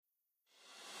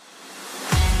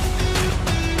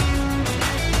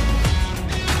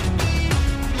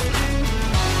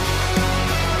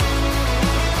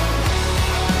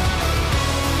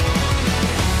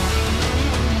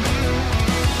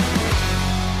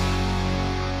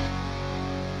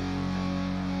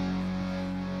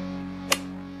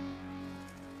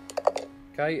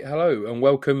Okay, hello and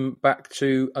welcome back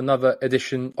to another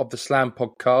edition of the Slam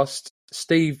podcast.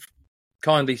 Steve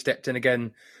kindly stepped in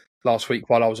again last week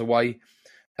while I was away,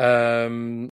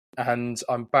 and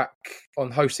I'm back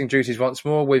on hosting duties once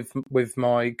more with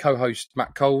my co-host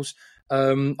Matt Coles.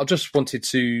 I just wanted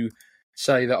to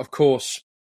say that, of course,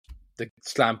 the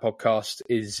Slam podcast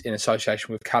is in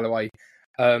association with Callaway.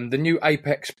 The new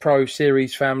Apex Pro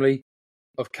Series family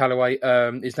of Callaway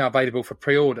is now available for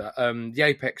pre-order. The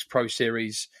Apex Pro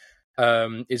Series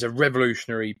is a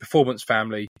revolutionary performance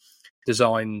family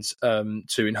designed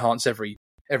to enhance every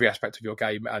aspect of your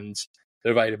game, and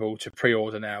they're available to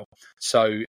pre-order now.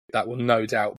 So that will no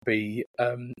doubt be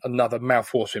another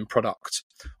mouth-watering product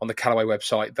on the Callaway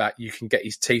website that you can get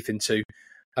his teeth into.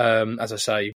 As I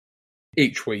say,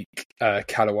 each week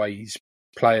Callaway's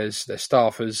players, their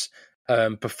staffers,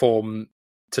 perform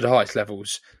to the highest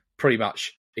levels pretty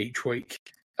much each week.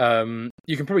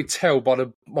 You can probably tell by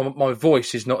my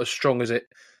voice is not as strong as it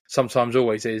sometimes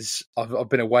always is. I've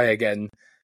been away again.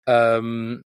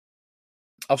 I've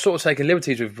sort of taken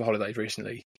liberties with holidays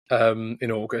recently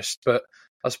in August, but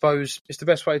I suppose it's the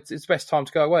best way. It's the best time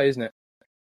to go away, isn't it?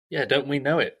 Yeah, don't we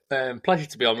know it? Pleasure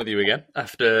to be on with you again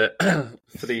after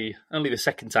for only the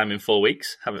second time in 4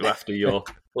 weeks, after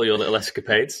all your little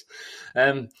escapades.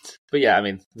 But yeah, I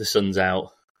mean, the sun's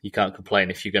out. You can't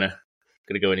complain if you're gonna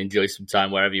go and enjoy some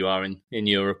time wherever you are in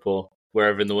Europe or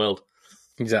wherever in the world.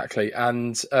 Exactly,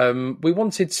 and we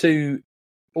wanted to,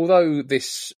 although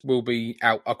this will be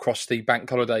out across the bank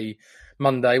holiday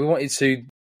Monday,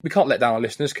 we can't let down our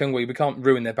listeners, can we? We can't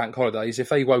ruin their bank holidays. If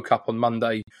they woke up on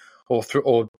Monday or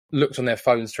looked on their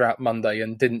phones throughout Monday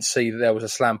and didn't see that there was a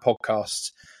Slam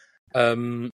podcast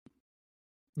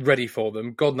ready for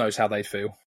them, God knows how they'd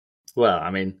feel. Well, I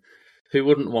mean, who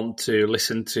wouldn't want to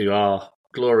listen to our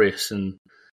glorious and,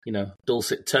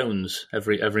 dulcet tones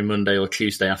every Monday or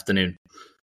Tuesday afternoon?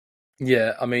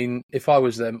 Yeah, I mean, if I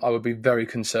was them, I would be very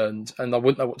concerned, and I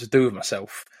wouldn't know what to do with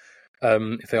myself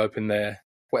if they opened their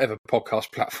whatever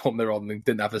podcast platform they're on and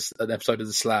didn't have an episode of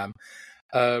the Slam.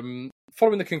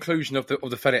 Following the conclusion of the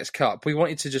FedEx Cup, we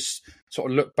wanted to just sort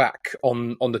of look back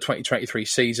on the 2023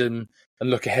 season and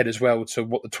look ahead as well to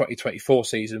what the 2024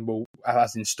 season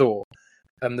has in store.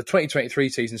 The 2023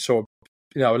 season saw,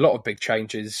 a lot of big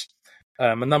changes,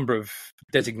 a number of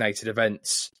designated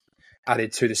events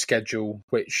added to the schedule,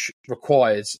 which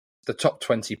requires the top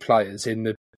 20 players in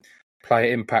the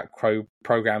Player Impact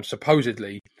program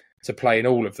supposedly to play in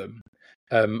all of them,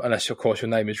 unless, of course, your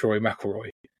name is Rory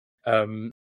McIlroy.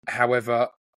 However,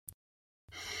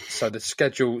 so the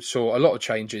schedule saw a lot of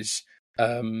changes,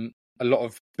 a lot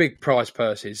of big prize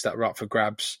purses that were up for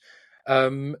grabs.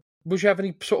 Would you have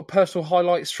any sort of personal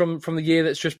highlights from the year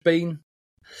that's just been?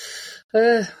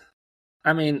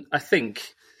 I mean, I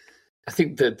think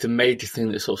that the major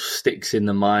thing that sort of sticks in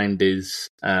the mind is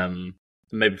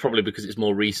probably because it's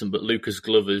more recent, but Lucas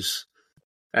Glover's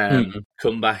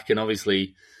come back, and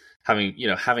obviously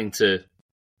having to,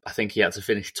 I think he had to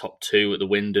finish top 2 at the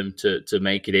Wyndham to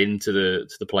make it into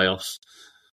the playoffs.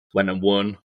 Went and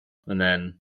won, and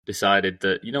then decided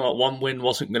that, one win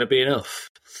wasn't going to be enough.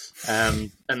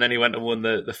 And then he went and won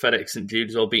the FedEx St.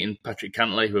 Jude's, while beating Patrick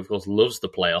Cantlay, who of course loves the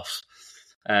playoffs,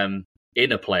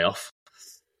 in a playoff.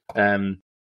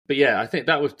 But yeah, I think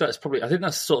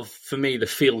that's sort of, for me, the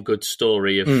feel good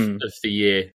story of the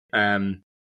year. And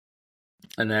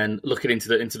then looking into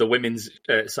the women's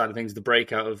side of things, the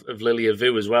breakout of Lilia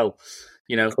Vu as well.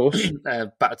 Of course,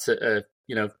 back to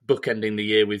bookending the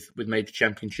year with major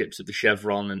championships at the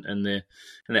Chevron and the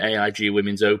AIG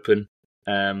Women's Open.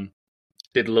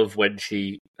 Did love when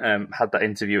she had that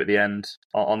interview at the end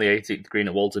on the 18th green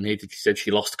at Walton Heath. She said she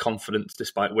lost confidence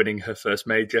despite winning her first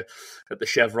major at the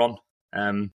Chevron.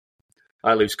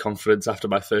 I lose confidence after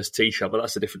my first tee shot, but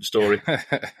that's a different story.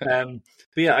 But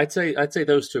yeah, I'd say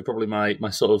those two are probably my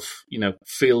sort of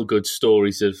feel good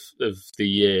stories of the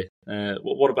year.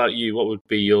 What about you? What would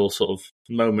be your sort of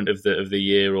moment of the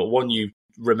year, or one you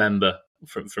remember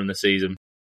from the season?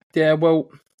 Yeah, well,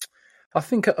 I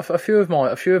think a few of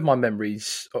my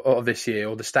memories of this year,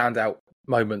 or the standout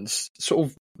moments, sort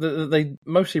of they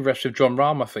mostly rest with Jon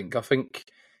Rahm. I think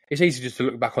it's easy just to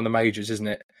look back on the majors, isn't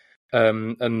it?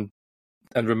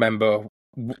 And remember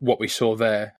what we saw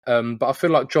there. But I feel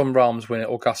like Jon Rahm's win at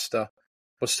Augusta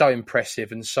was so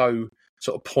impressive and so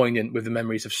sort of poignant with the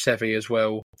memories of Seve as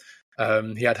well.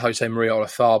 He had Jose Maria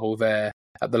Olazabal there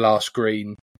at the last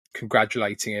green,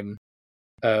 congratulating him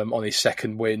on his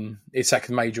second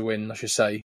major win, I should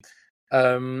say.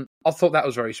 I thought that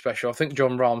was very special. I think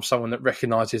Jon Rahm's someone that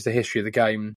recognises the history of the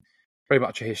game, very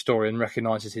much a historian,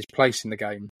 recognises his place in the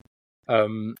game.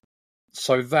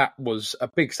 So that was a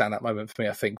big standout moment for me,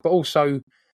 I think. But also,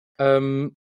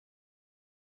 the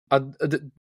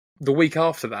week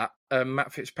after that,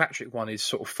 Matt Fitzpatrick won his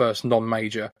sort of first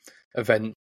non-major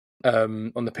event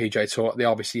on the PGA Tour at the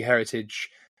RBC Heritage,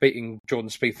 beating Jordan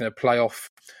Spieth in a playoff.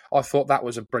 I thought that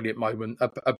was a brilliant moment,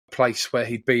 a place where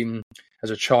he'd been as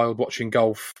a child watching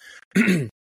golf. He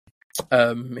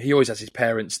always has his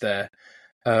parents there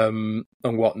and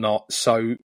whatnot.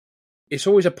 So it's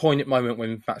always a poignant moment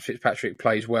when Matt Fitzpatrick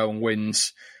plays well and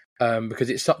wins because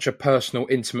it's such a personal,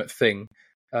 intimate thing.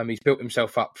 He's built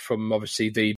himself up from obviously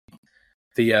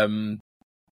the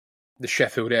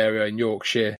Sheffield area in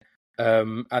Yorkshire,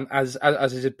 and as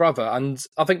is his brother. And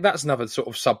I think that's another sort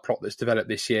of subplot that's developed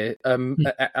this year.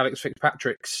 Alex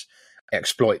Fitzpatrick's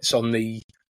exploits on the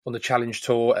Challenge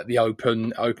Tour at the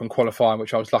Open qualifying,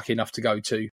 which I was lucky enough to go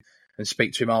to and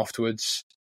speak to him afterwards.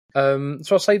 So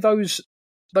I'll say those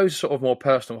sort of more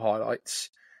personal highlights.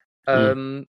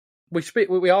 We're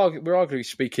arguably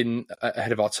speaking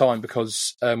ahead of our time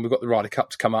because we've got the Ryder Cup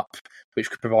to come up, which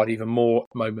could provide even more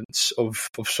moments of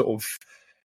sort of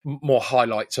more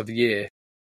highlights of the year.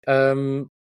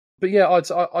 But yeah,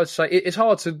 I'd say it's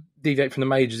hard to deviate from the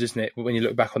majors, isn't it, when you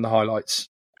look back on the highlights?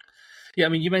 Yeah, I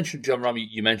mean, you mentioned John Rahm,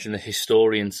 you mentioned the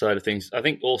historian side of things. I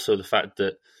think also the fact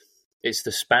that it's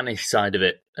the Spanish side of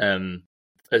it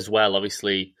as well.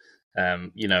 Obviously,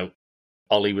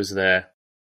 Ollie was there.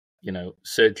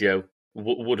 Sergio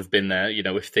would have been there,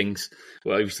 if things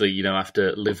were obviously,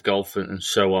 after Live Golf and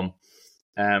so on.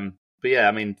 But yeah,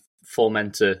 I mean, 4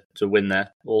 men to win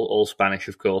there, all Spanish,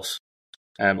 of course.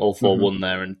 All 4 won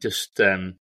there. And just,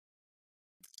 it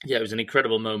was an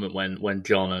incredible moment when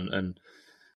John and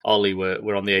Ollie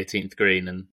were on the 18th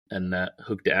green and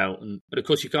hugged it out. But of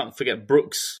course, you can't forget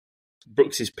Brooks's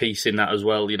piece in that as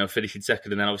well, finishing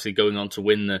second and then obviously going on to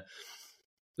win the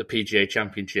PGA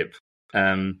Championship.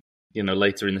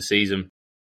 Later in the season.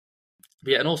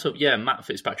 But yeah, and also Matt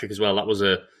Fitzpatrick as well. That was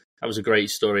a great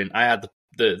story, and I had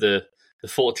the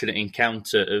fortunate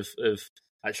encounter of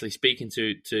actually speaking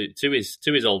to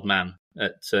his old man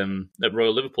at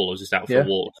Royal Liverpool. I was just out for a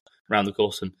walk around the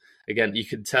course, and again, you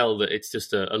can tell that it's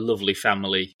just a lovely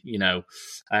family.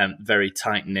 Very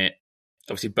tight knit.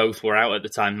 Obviously, both were out at the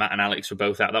time. Matt and Alex were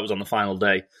both out. That was on the final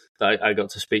day that I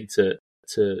got to speak to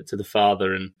the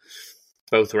father, and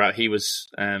both were out. He was,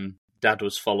 Dad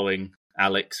was following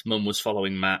Alex, Mum was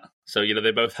following Matt. So,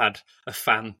 they both had a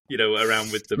fan,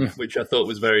 around with them, which I thought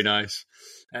was very nice.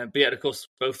 But yeah, of course,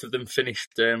 both of them finished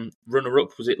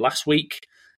runner-up. Was it last week?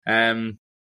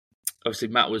 Obviously,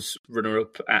 Matt was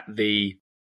runner-up at the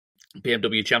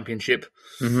BMW Championship.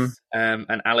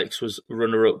 And Alex was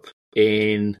runner-up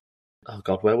in,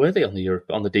 where were they on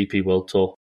the DP World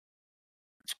Tour?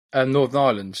 Northern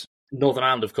Ireland. Northern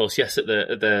Ireland, of course, yes, at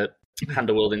the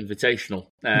Handle World Invitational.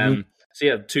 So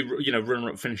yeah, 2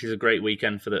 runner-up finishes, a great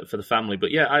weekend for the family.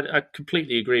 But yeah, I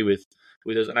completely agree with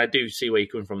us, and I do see where you're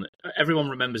coming from. Everyone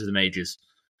remembers the majors,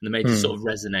 and the majors sort of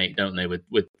resonate, don't they, with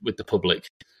the public?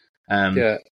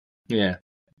 Yeah,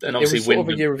 and obviously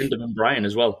Wyndham and Bryan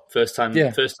as well, first time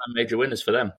major winners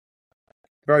for them.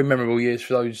 Very memorable years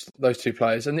for those 2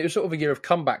 players, and it was sort of a year of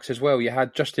comebacks as well. You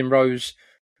had Justin Rose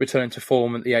returning to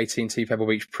form at the 18T Pebble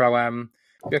Beach Pro-Am.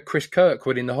 You had Chris Kirk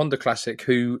winning the Honda Classic,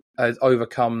 who had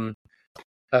overcome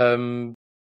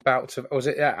bouts of, was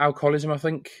it alcoholism, I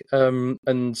think,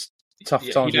 and tough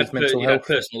times with mental health.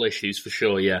 Personal issues for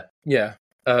sure, yeah. Yeah.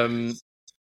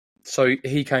 So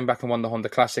he came back and won the Honda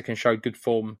Classic and showed good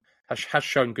form, has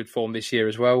shown good form this year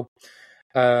as well.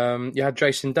 You had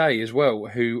Jason Day as well,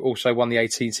 who also won the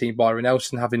 18T Byron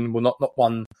Nelson, having not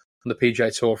won on the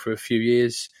PGA Tour for a few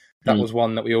years. That was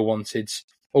one that we all wanted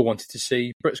to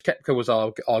see. Brooks Koepka was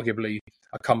arguably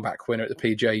a comeback winner at the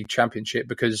PGA Championship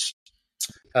because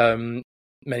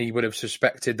many would have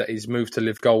suspected that his move to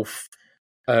Live Golf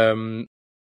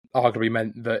arguably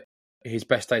meant that his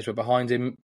best days were behind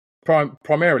him,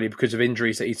 primarily because of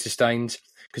injuries that he's sustained,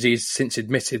 because he's since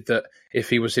admitted that if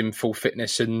he was in full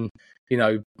fitness and,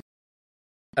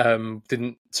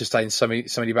 didn't sustain so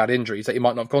many bad injuries, that he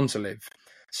might not have gone to Live.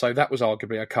 So that was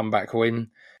arguably a comeback win.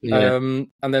 Yeah. And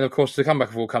then, of course, the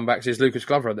comeback of all comebacks is Lucas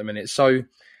Glover at the minute. So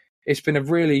it's been a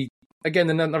really, again,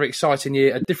 another exciting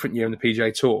year, a different year in the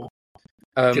PGA Tour.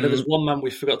 There's one man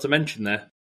we forgot to mention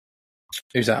there.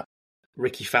 Who's that?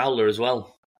 Ricky Fowler as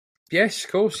well. Yes,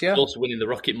 of course, yeah. Also winning the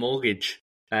Rocket Mortgage.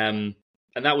 And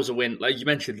that was a win, like you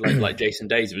mentioned, like Jason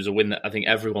Day's, it was a win that I think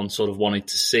everyone sort of wanted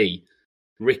to see.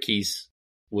 Ricky's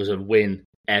was a win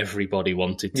everybody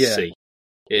wanted to see.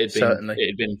 It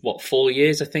had been 4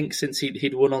 years, I think, since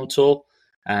he'd won on tour.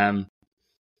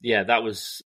 That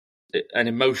was an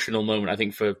emotional moment, I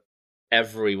think, for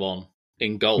everyone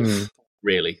in golf.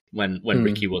 really, when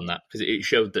Ricky won that, because it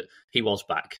showed that he was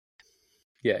back.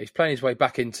 Yeah, he's playing his way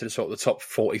back into the sort of the top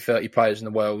 40, 30 players in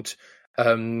the world.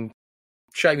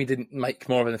 Shame he didn't make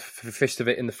more of a fist of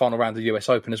it in the final round of the US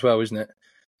Open as well, isn't it?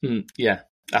 Yeah,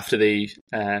 after the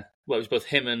it was both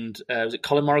him and was it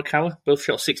Colin Morikawa? Both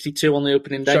shot 62 on the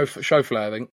opening day. Schauffele,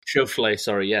 I think. Schauffele,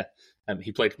 sorry, yeah.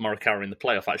 He played Morikawa in the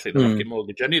playoff, actually, at the Rocket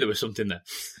Mortgage. I knew there was something there.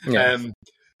 Yeah.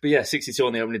 But yeah, 62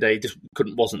 on the opening day just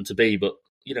wasn't to be. But,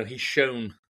 he's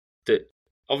shown that,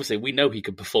 obviously, we know he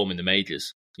could perform in the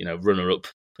majors. Runner-up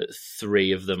at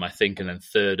 3 of them, I think, and then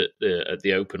 3rd at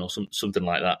the Open or something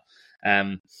like that.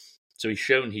 So he's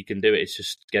shown he can do it. It's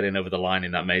just getting over the line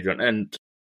in that major. And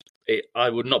I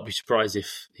would not be surprised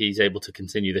if he's able to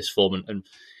continue this form. And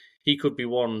he could be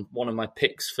one of my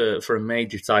picks for a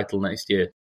major title next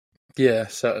year. Yeah,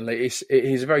 certainly.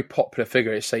 He's a very popular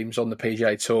figure, it seems, on the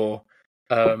PGA Tour.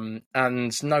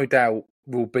 And no doubt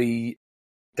will be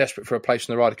desperate for a place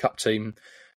in the Ryder Cup team,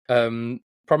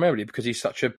 primarily because he's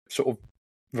such a sort of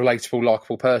relatable,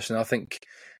 likeable person. I think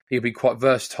he'll be quite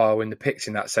versatile in the picks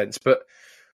in that sense. But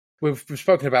we've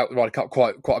spoken about the Ryder Cup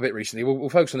quite a bit recently. We'll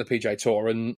focus on the PGA Tour.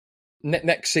 And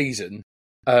next season,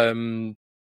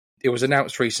 it was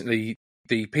announced recently,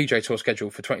 the PGA Tour schedule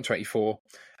for 2024.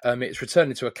 It's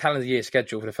returning to a calendar year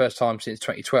schedule for the first time since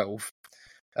 2012.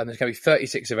 There's going to be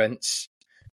 36 events,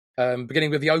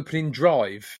 beginning with the opening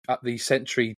drive at the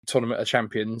Century Tournament of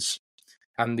Champions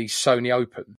and the Sony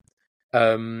Open.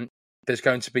 There's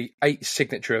going to be 8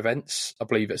 signature events. I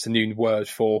believe it's the new word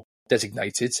for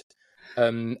designated.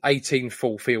 18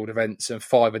 full field events and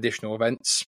 5 additional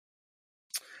events.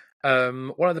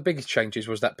 One of the biggest changes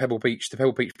was that the Pebble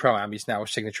Beach Pro-Am is now a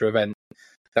signature event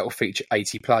that will feature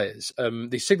 80 players.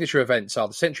 The signature events are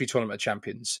the Century Tournament of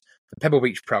Champions, the Pebble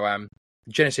Beach Pro-Am,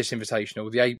 the Genesis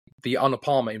Invitational, the Arnold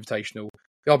Palmer Invitational,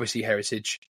 the RBC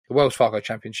Heritage, the Wells Fargo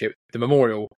Championship, the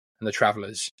Memorial, and the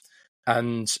Travellers.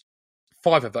 And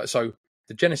 5 of those, so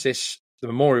the Genesis, the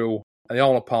Memorial, and the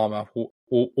Arnold Palmer will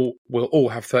all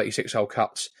have 36-hole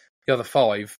cuts. The other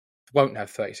 5 won't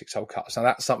have 36-hole cuts. Now,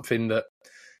 that's something that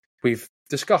we've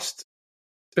discussed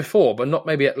before, but not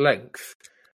maybe at length,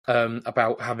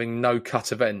 about having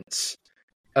no-cut events.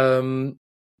 And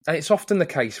it's often the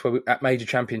case at major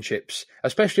championships,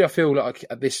 especially I feel like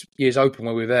at this year's Open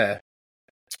where we're there,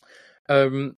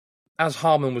 as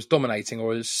Harman was dominating,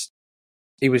 or as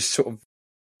he was sort of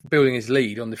building his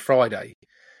lead on the Friday,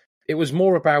 it was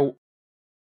more about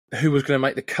who was going to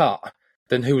make the cut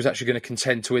than who was actually going to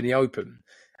contend to win the Open.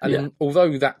 And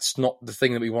although that's not the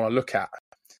thing that we want to look at,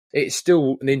 it's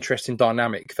still an interesting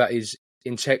dynamic that is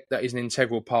an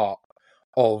integral part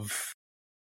of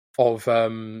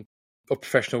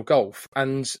professional golf.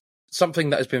 And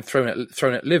something that has been thrown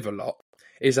at LIV a lot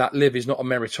is that LIV is not a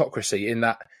meritocracy, in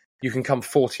that you can come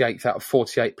 48th out of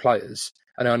 48 players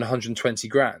and earn 120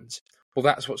 grand. Well,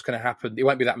 that's what's going to happen. It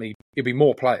won't be that many. It'll be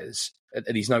more players at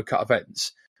these no-cut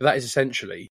events. But that is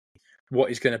essentially what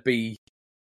is going to be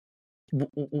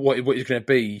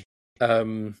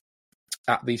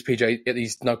at these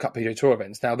no-cut PGA Tour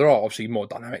events. Now, there are obviously more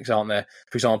dynamics, aren't there?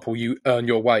 For example, you earn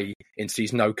your way into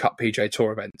these no-cut PGA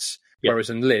Tour events, whereas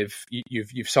in LIV,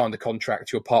 you've signed the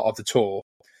contract, you're part of the tour,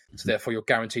 so therefore you're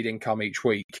guaranteed income each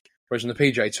week. Whereas on the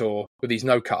PGA Tour, with these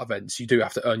no-cut events, you do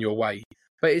have to earn your way.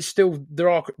 But it's still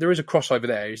there is a crossover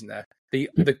there, isn't there?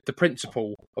 The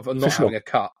principle of not having a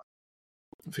cut.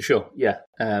 For sure, yeah.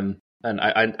 And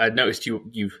I noticed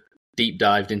you deep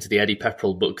dived into the Eddie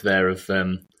Pepperell book there of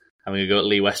having a go at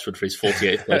Lee Westwood for his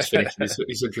 48th place finish in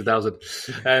his 100,000.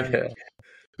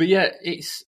 But yeah,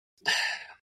 it's.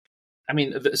 I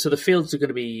mean, so the fields are going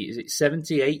to be, is it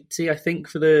 70, 80, I think,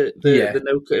 for the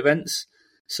no-cut events?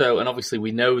 So, and obviously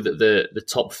we know that the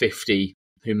top 50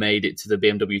 who made it to the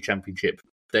BMW Championship,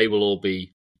 they will all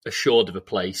be assured of a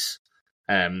place.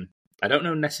 I don't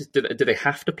know necessarily, do they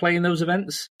have to play in those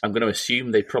events? I'm going to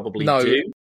assume they probably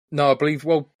do. No, I believe,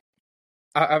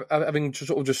 having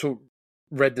just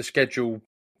read the schedule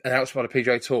announced by the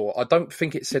PGA Tour, I don't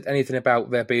think it said anything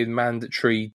about there being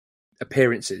mandatory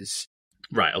appearances.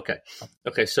 Right, okay.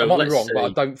 So I might be wrong, but I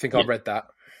don't think I read that.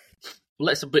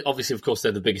 Obviously, of course,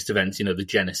 they're the biggest events, the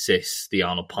Genesis, the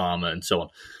Arnold Palmer, and so on.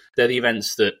 They're the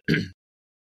events that,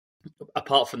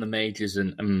 apart from the majors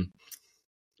and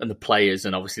the players,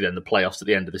 and obviously then the playoffs at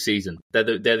the end of the season, they're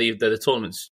the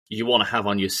tournaments you want to have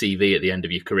on your CV at the end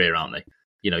of your career, aren't they?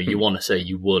 You want to say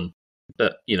you won,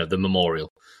 the Memorial,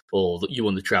 or that you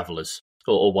won the Travellers,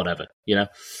 or whatever.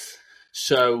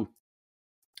 So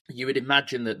you would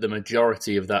imagine that the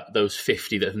majority of those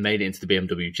 50 that have made it into the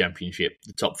BMW Championship,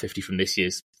 the top 50 from this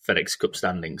year's FedEx Cup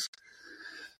standings,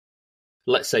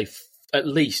 let's say at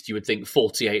least you would think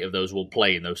 48 of those will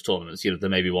play in those tournaments. There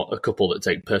may be a couple that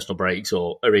take personal breaks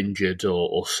or are injured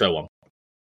or so on.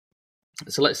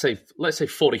 So let's say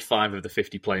 45 of the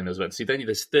 50 play in those events. So then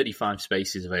there's 35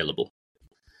 spaces available.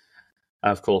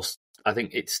 Of course, I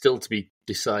think it's still to be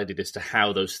decided as to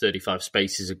how those 35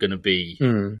 spaces are going to be,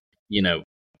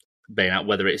 being out,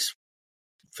 whether it's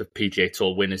for PGA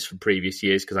Tour winners from previous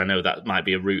years, because I know that might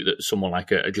be a route that someone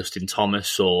like a Justin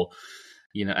Thomas or,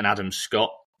 an Adam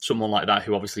Scott, someone like that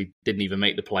who obviously didn't even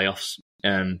make the playoffs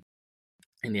in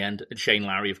the end. And Shane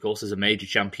Lowry, of course, is a major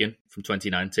champion from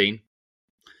 2019.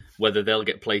 Whether they'll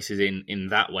get places in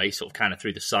that way, sort of kind of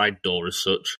through the side door as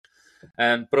such.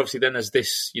 But obviously then there's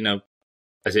this,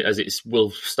 as it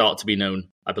will start to be known,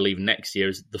 I believe next year,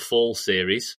 is the Fall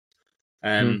Series.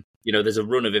 There's a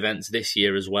run of events this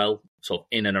year as well, sort of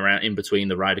in and around, in between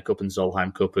the Ryder Cup and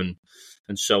Solheim Cup and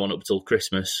so on up till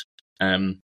Christmas,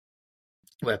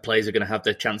 where players are going to have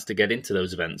their chance to get into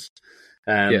those events.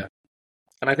 And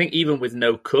I think even with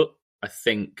no cut, I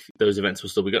think those events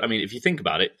will still be good. I mean, if you think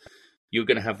about it, you're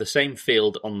going to have the same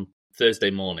field on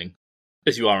Thursday morning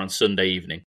as you are on Sunday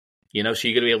evening. So you're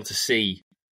going to be able to see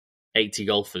 80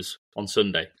 golfers on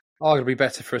Sunday. It'll be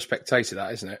better for a spectator,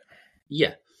 that, isn't it?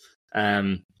 Yeah.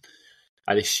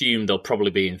 I'd assume they'll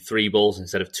probably be in 3 balls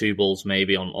instead of 2 balls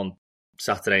maybe on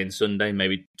Saturday and Sunday,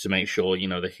 maybe to make sure,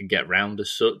 they can get round as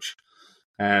such.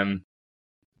 But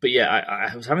yeah,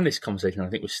 I was having this conversation, I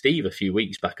think, with Steve a few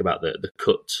weeks back about the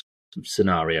cut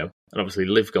scenario. And obviously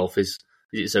Live Golf is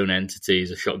its own entity,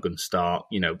 is a shotgun start.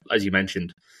 As you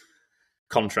mentioned,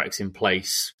 contracts in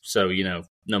place. So,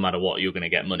 no matter what, you're going to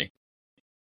get money.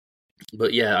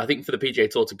 But yeah, I think for the PGA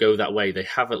Tour to go that way, they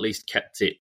have at least kept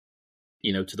it,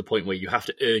 to the point where you have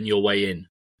to earn your way in,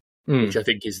 which I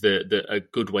think is a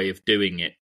good way of doing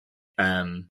it.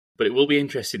 But it will be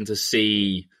interesting to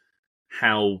see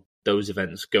how those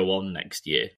events go on next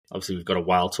year. Obviously, we've got a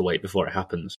while to wait before it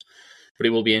happens. But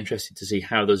it will be interesting to see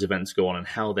how those events go on and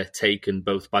how they're taken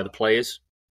both by the players,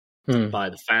 by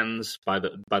the fans, by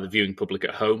the viewing public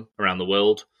at home around the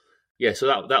world. Yeah, so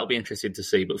that'll be interesting to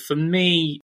see. But for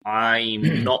me,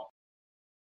 I'm not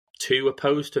too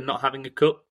opposed to not having a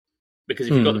cut, because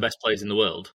if you've got the best players in the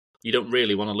world, you don't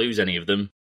really want to lose any of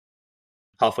them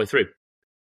halfway through.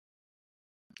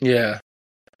 Yeah,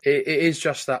 it is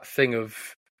just that thing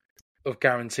of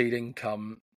guaranteed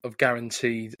income, of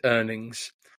guaranteed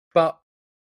earnings. But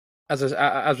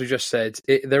as we just said,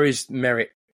 there is merit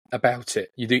about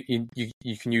it.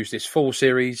 You can use this Fall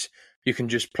Series. You can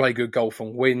just play good golf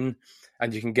and win,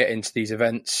 and you can get into these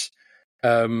events.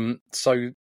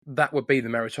 So that would be the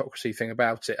meritocracy thing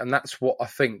about it, and that's what I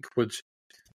think would,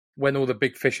 when all the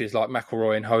big fishes like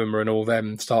McIlroy and Homer and all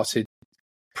them started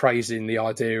praising the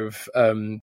idea of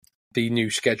the new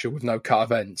schedule with no cut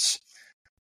events.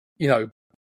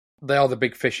 They are the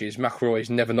big fishes. McIlroy is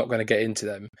never not going to get into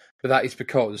them, but that is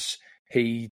because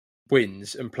he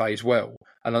wins and plays well.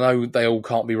 And I know they all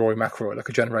can't be Rory McIlroy, like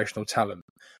a generational talent,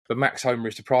 but Max Homer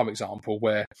is the prime example,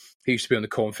 where he used to be on the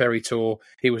Corn Ferry Tour.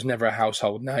 He was never a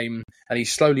household name, and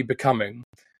he's slowly becoming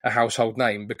a household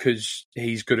name because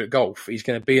he's good at golf. He's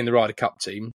going to be in the Ryder Cup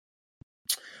team.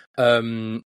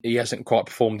 He hasn't quite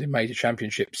performed in major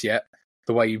championships yet,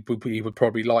 the way he would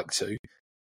probably like to,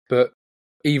 but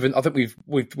even I think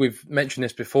we've mentioned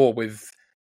this before with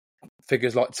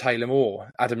figures like Taylor Moore,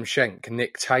 Adam Schenk,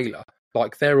 Nick Taylor.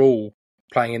 Like, they're all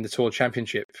playing in the Tour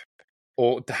Championship,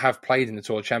 or to have played in the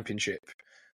Tour Championship,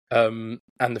 and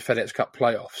the FedEx Cup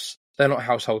playoffs. They're not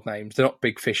household names. They're not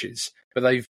big fishes, but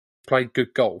they've played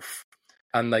good golf,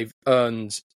 and they've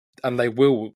earned, and they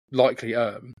will likely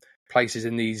earn places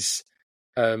in these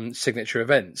signature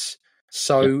events.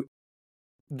 So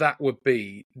that would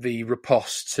be the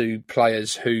riposte to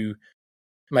players who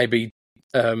maybe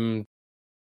what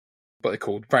they're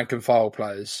called, rank and file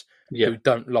players who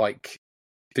don't like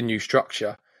the new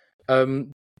structure.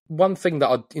 One thing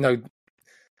that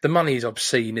the money is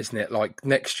obscene, isn't it? Like,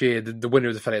 next year, the winner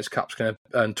of the FedEx Cup is going to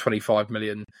earn 25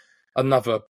 million.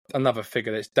 Another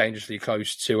figure that's dangerously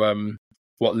close to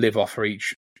what Live offer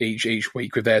each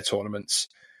week with their tournaments.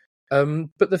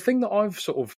 But the thing that I've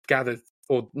sort of gathered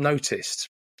or noticed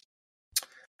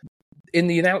in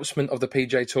the announcement of the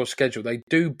PGA Tour schedule, they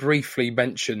do briefly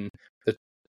mention the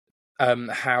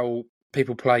how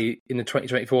people play in the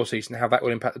 2024 season, how that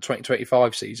will impact the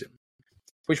 2025 season,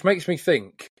 which makes me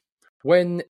think,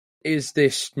 when is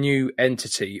this new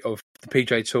entity of the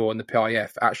PGA Tour and the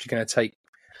PIF actually going to take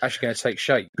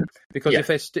shape? Because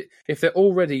if they're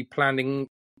already planning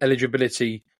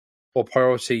eligibility or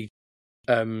priority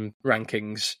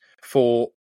rankings for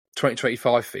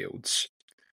 2025 fields,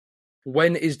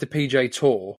 when is the PGA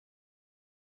Tour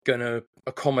going to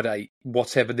accommodate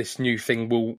whatever this new thing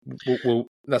will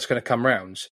that's going to come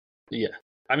round? Yeah.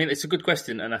 I mean, it's a good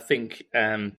question, and I think,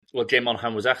 Jay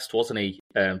Monahan was asked, wasn't he,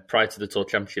 prior to the Tour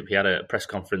Championship, he had a press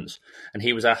conference, and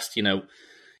he was asked,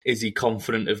 is he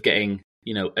confident of getting,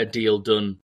 a deal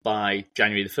done by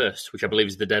January the 1st, which I believe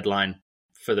is the deadline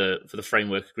for the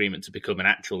framework agreement to become an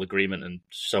actual agreement, and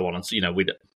so on. And so,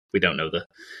 we don't know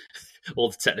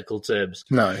all the technical terms.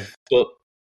 No. But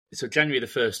so January the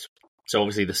 1st, so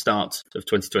obviously the start of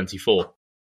 2024,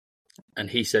 and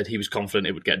he said he was confident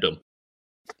it would get done.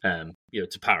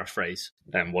 To paraphrase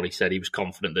what he said, he was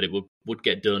confident that it would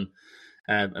get done,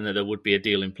 and that there would be a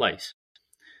deal in place.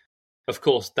 Of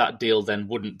course, that deal then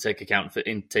wouldn't take account for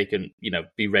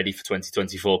be ready for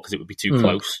 2024 because it would be too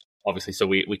close, obviously. So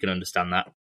we can understand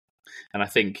that. And I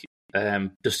think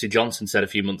Dusty Johnson said a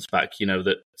few months back,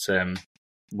 that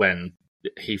when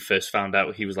he first found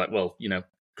out, he was like, well,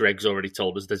 Greg's already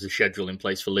told us there's a schedule in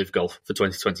place for Live Golf for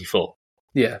 2024.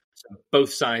 Yeah. So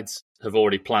both sides have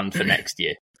already planned for next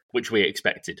year, which we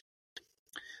expected.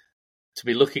 To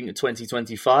be looking at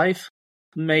 2025,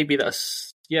 maybe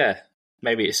it's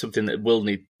something that we'll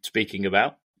need speaking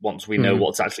about once we know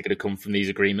what's actually going to come from these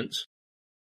agreements.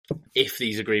 If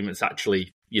these agreements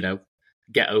actually,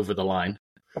 get over the line.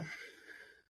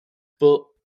 But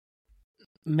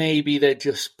maybe they're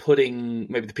just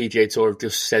maybe the PGA Tour have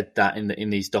just said that in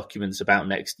these documents about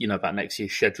next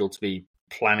year's schedule to be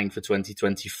planning for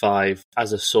 2025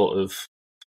 as a sort of,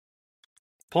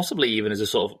 possibly even as a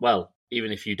sort of, well,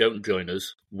 even if you don't join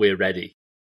us, we're ready.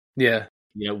 Yeah.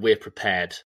 We're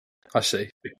prepared. I see.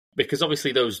 Because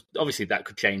obviously that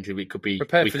could change. We could be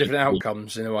prepared for different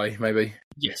outcomes in a way, maybe.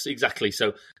 Yes, exactly.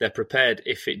 So they're prepared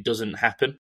if it doesn't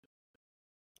happen.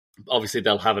 Obviously,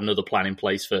 they'll have another plan in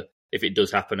place for if it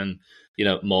does happen and,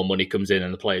 more money comes in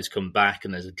and the players come back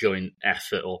and there's a joint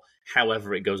effort or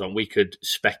however it goes on. We could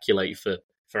speculate for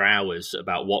hours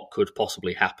about what could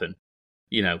possibly happen,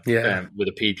 with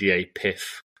a PGA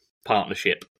PIF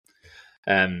partnership.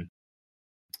 But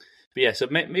yeah, so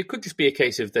it could just be a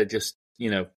case of they're just,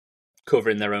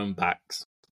 covering their own backs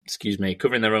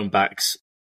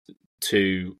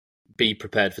to be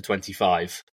prepared for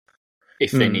 25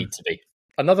 if they need to be.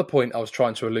 Another point I was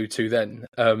trying to allude to then.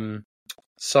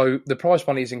 So the prize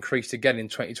money is increased again in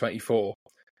 2024,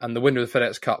 and the winner of the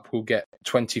FedEx Cup will get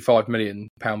 £25 million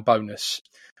bonus,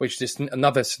 which is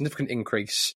another significant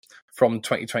increase from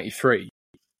 2023.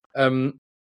 And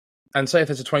say if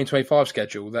there's a 2025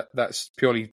 schedule, that's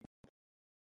purely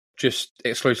just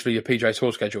exclusively a PGA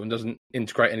Tour schedule and doesn't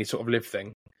integrate any sort of live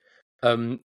thing.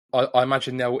 I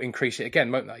imagine they'll increase it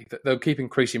again, won't they? They'll keep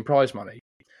increasing prize money.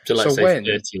 So let's say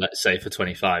 30, let's say for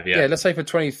 25, yeah. Yeah, let's say for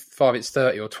 25 it's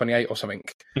 30 or 28 or something.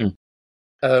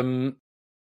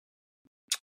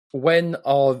 When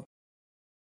are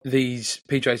these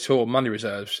PGA Tour money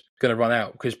reserves going to run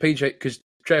out? Because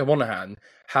Jay Monahan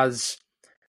has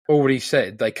already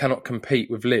said they cannot compete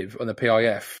with Liv on the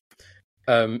PIF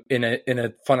in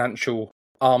a financial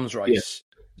arms race,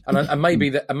 and maybe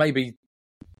that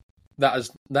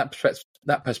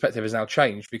perspective has now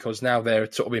changed because now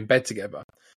they're sort of in bed together.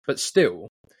 But still,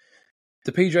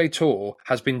 the PGA Tour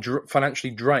has been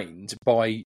financially drained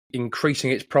by increasing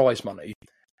its prize money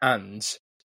and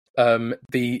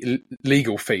the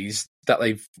legal fees that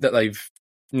they've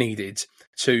needed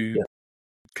to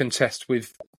contend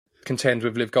with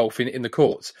Live Golf in the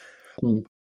courts.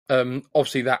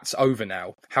 Obviously, that's over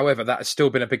now. However, that has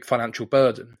still been a big financial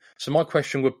burden. So my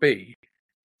question would be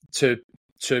to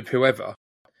whoever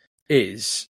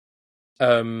is,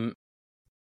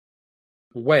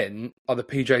 when are the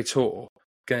PGA Tour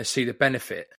going to see the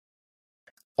benefit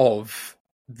of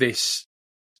this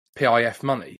PIF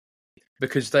money?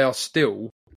 Because they are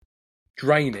still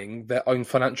draining their own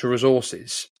financial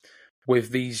resources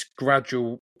with these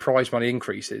gradual prize money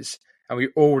increases. And we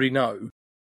already know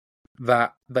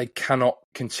that they cannot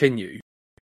continue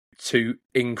to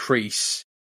increase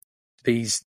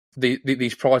these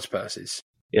prize purses.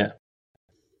 Yeah.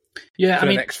 For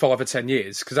the next 5 or 10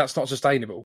 years, because that's not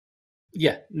sustainable.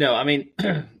 Yeah, no, I mean,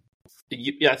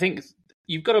 I think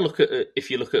you've got to look at, if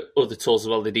you look at other tours as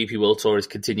well, the DP World Tour is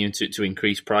continuing to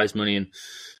increase prize money,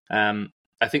 and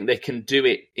I think they can do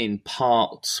it in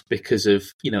part because of,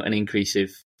 an increase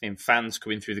in fans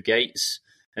coming through the gates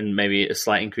and maybe a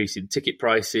slight increase in ticket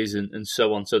prices and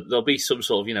so on. So there'll be some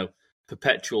sort of,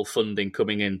 perpetual funding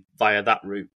coming in via that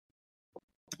route.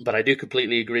 But I do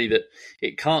completely agree that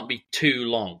it can't be too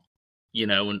long,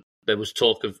 and there was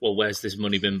talk of, well, where's this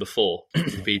money been before the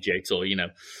PGA Tour,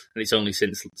 and it's only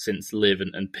since Liv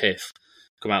and PIF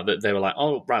come out that they were like,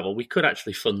 oh, right, well, we could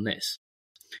actually fund this,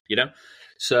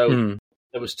 So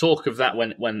there was talk of that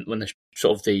when the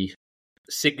sort of the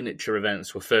signature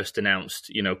events were first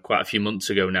announced, quite a few months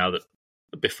ago now, that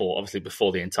before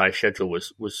the entire schedule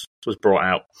was brought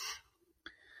out.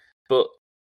 But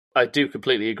I do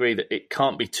completely agree that it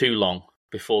can't be too long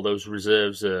before those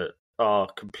reserves are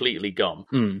completely gone.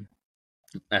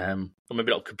 Or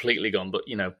maybe not completely gone, but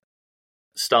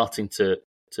starting to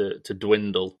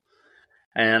dwindle.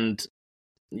 And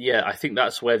yeah, I think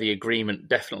that's where the agreement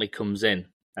definitely comes in.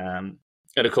 And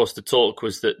of course, the talk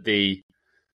was that the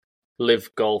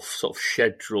Live Golf sort of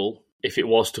schedule, if it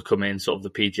was to come in, sort of the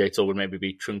PGA Tour would maybe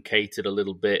be truncated a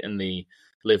little bit, and the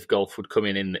Live Golf would come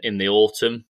in the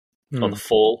autumn or the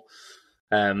fall.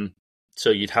 So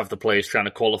you'd have the players trying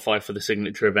to qualify for the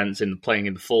signature events and playing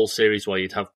in the fall series, while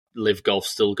you'd have Live Golf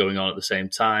still going on at the same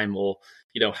time, or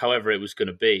however it was going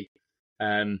to be.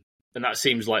 And that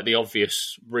seems like the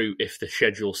obvious route if the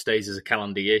schedule stays as a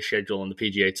calendar year schedule on the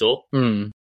PGA Tour,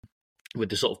 with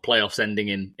the sort of playoffs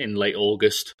ending in late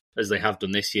August, as they have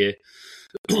done this year,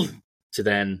 to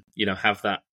then have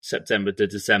that September to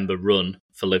December run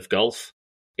for Live Golf,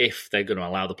 if they're going to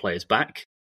allow the players back.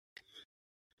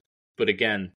 But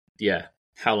again, yeah,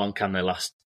 how long can they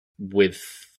last with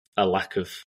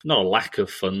not a lack of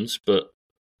funds, but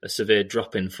a severe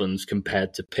drop in funds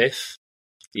compared to PIF?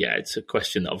 Yeah, it's a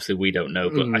question that obviously we don't know,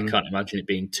 but I can't imagine it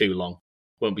being too long.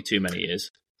 Won't be too many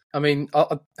years. I mean,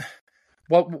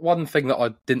 one thing that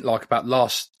I didn't like about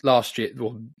last year,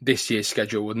 or this year's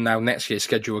schedule, and now next year's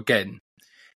schedule again,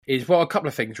 is, well, a couple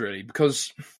of things really,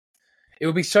 because it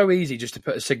would be so easy just to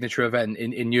put a signature event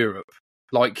in Europe.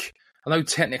 Like, I know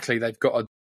technically they've got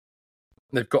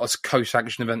a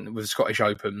co-sanctioned event with the Scottish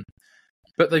Open,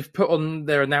 but they've put on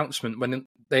their announcement, when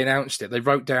they announced it, they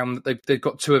wrote down that they've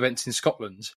got 2 events in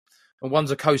Scotland, and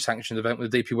one's a co-sanctioned event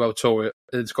with the DP World Tour at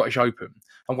the Scottish Open,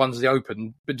 and one's the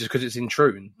Open, but just because it's in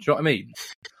Troon. Do you know what I mean?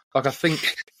 Like, I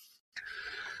think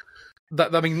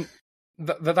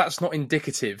that's not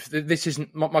indicative. This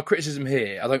isn't my criticism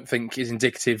here. I don't think is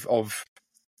indicative of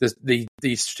the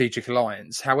strategic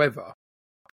alliance. However,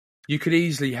 you could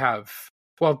easily have.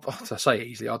 Well, I say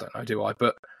easily. I don't know, do I?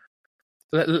 But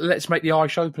let's make the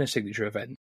Irish Open a signature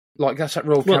event. Like, that's at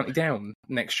Royal County Down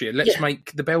next year. Let's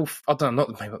make the Belfry. I don't know,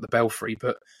 not maybe not the Belfry,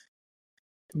 but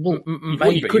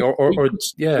maybe.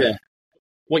 Yeah.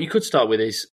 What you could start with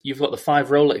is you've got the 5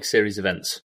 Rolex Series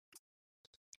events.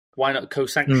 Why not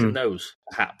co-sanction those,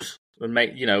 perhaps, and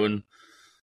make and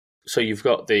so you've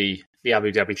got the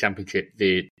Abu Dhabi Championship,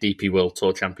 the DP World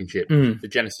Tour Championship, the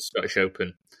Genesis Scottish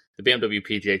Open, the BMW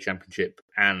PGA Championship,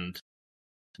 and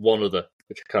one other,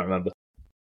 which I can't remember.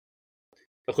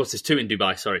 Of course, there's 2 in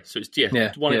Dubai, sorry. So it's,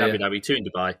 one in Abu Dhabi, 2 in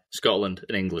Dubai, Scotland,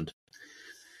 and England.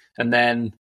 And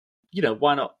then,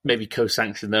 why not maybe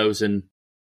co-sanction those and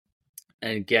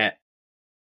get,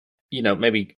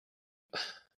 maybe...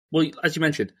 Well, as you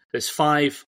mentioned, there's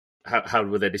 5, how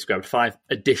were they described? 5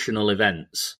 additional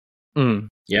events.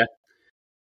 Yeah?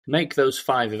 Make those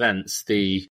 5 events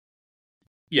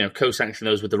co-sanction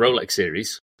those with the Rolex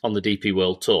Series on the DP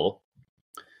World Tour.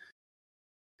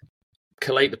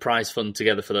 Collate the prize fund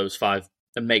together for those 5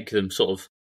 and make them sort of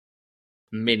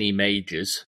mini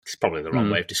majors. It's probably the wrong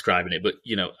way of describing it, but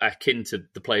akin to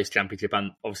the Players Championship,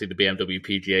 and obviously the BMW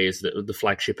PGA is the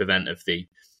flagship event of the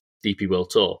DP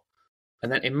World Tour.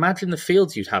 And then imagine the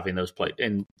fields you'd have in those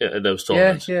those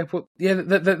tournaments.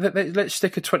 Let's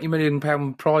stick a £20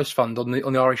 million prize fund on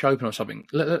the Irish Open or something.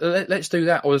 Let's do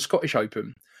that, or the Scottish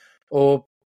Open, or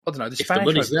I don't know, the Spanish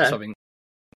Open or something.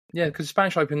 Yeah, because the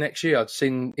Spanish Open next year, I'd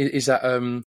seen is that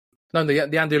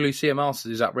the Andalusia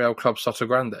Masters is at Real Club Soto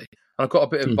Grande, and I've got a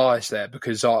bit of bias there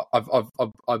because I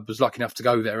was lucky enough to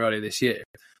go there earlier this year.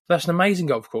 That's an amazing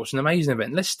golf course, an amazing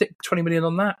event. Let's stick 20 million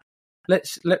on that.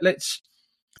 Let's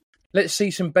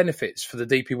see some benefits for the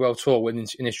DP World Tour in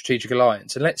a strategic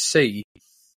alliance, and let's see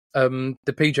the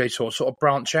PGA Tour sort of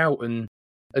branch out and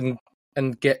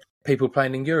get people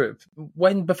playing in Europe.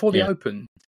 Before the Open,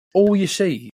 all you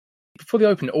see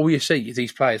is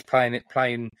these players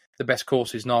playing the best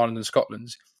courses in Ireland and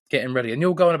Scotland, getting ready, and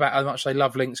you're going about how much they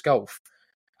love links golf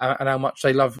and how much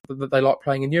they like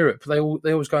playing in Europe. They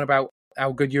always going about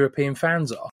how good European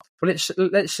fans are. But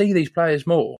let's see these players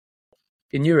more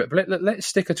in Europe. Let's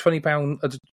stick a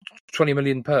 £20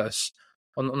 million purse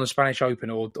on the Spanish Open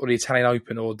or the Italian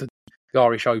Open or the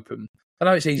Irish Open. I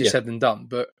know it's easier said than done,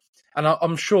 and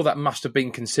I'm sure that must have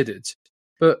been considered.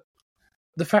 But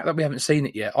the fact that we haven't seen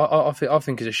it yet, I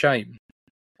think is a shame.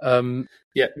 And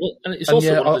it's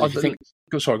also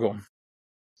sorry, go on.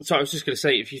 So I was just going to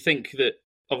say, if you think that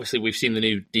obviously we've seen the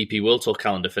new DP World Tour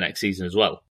calendar for next season as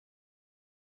well,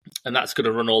 and that's going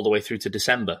to run all the way through to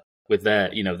December with their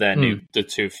the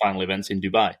 2 final events in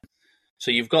Dubai. So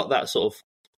you've got that sort of,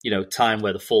 time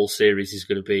where the fall series is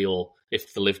going to be, or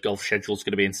if the Live Golf schedule is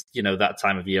going to be in, that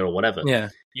time of year or whatever. Yeah.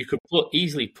 You could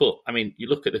easily put, you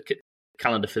look at the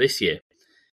calendar for this year.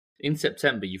 In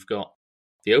September, you've got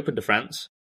the Open de France,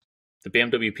 the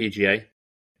BMW PGA,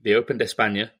 the Open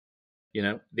d'Espagne.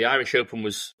 The Irish Open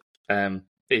the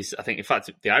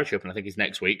Irish Open, I think, is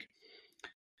next week.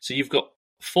 So you've got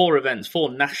 4 events,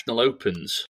 4 national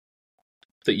opens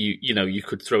that you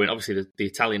could throw in. Obviously, the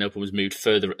Italian Open was moved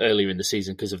further earlier in the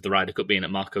season because of the Ryder Cup being at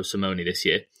Marco Simone this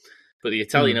year. But the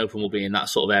Italian Open will be in that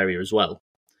sort of area as well.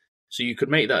 So you could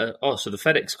make that. So the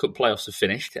FedEx Cup playoffs have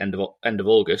finished end of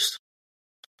August,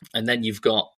 and then you've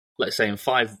got, let's say, in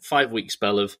 5-week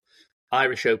spell of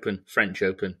Irish Open, French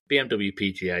Open, BMW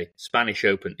PGA, Spanish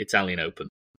Open, Italian Open.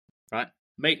 Right?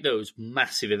 Make those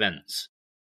massive events,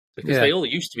 because they all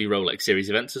used to be Rolex Series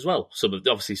events as well.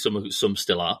 Some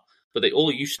still are, but they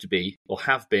all used to be or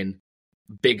have been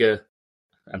bigger,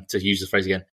 and to use the phrase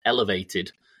again,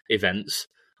 elevated events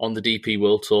on the DP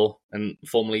World Tour and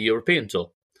formerly European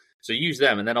Tour. So use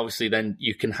them, and then obviously then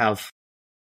you can have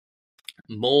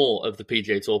more of the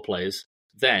PGA Tour players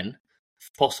then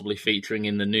possibly featuring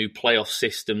in the new playoff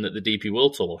system that the DP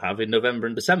World Tour will have in November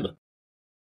and December.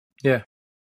 Yeah.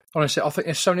 Honestly, I think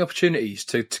there's so many opportunities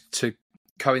to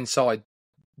coincide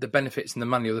the benefits and the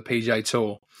money of the PGA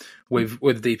Tour with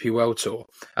the DP World Tour.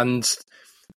 And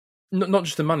not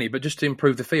just the money, but just to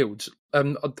improve the fields. I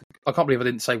can't believe I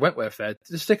didn't say Wentworth there.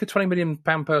 Just stick a £20 million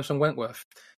person on Wentworth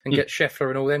and get Scheffler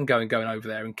and all them going over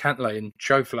there, and Cantlay and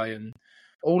Schauffele and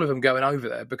all of them going over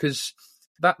there, because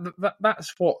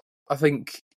that's what I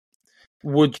think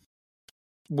would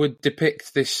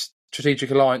depict this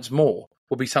strategic alliance more,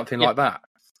 would be something like that.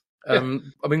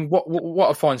 What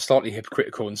I find slightly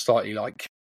hypocritical and slightly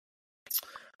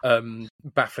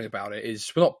baffling about it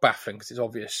is, well, not baffling because it's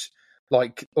obvious,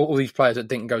 like all these players that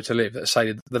didn't go to Live that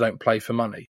say they don't play for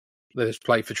money, they just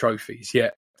play for trophies,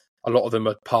 yet a lot of them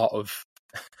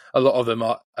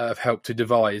have helped to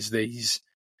devise these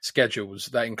schedules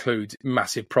that include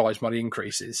massive prize money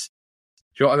increases.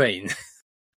 Do you know what I mean?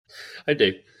 I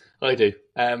do.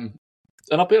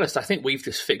 And I'll be honest, I think we've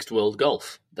just fixed world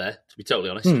golf there, to be totally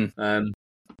honest.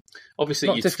 Obviously,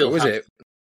 not you'd difficult, still have, is it?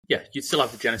 Yeah, you'd still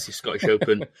have the Genesis Scottish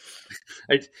Open.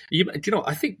 Do you know,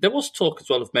 I think there was talk as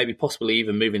well of maybe possibly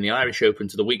even moving the Irish Open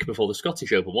to the week before the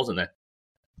Scottish Open, wasn't there?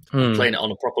 Playing it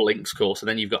on a proper links course, and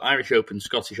then you've got Irish Open,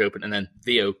 Scottish Open, and then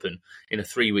the Open in a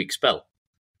 3-week spell.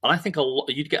 And I think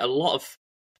you'd get a lot of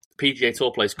PGA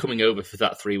Tour players coming over for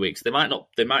that 3 weeks. They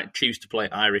might choose to play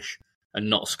Irish and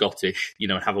not Scottish,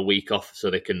 and have a week off so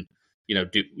they can,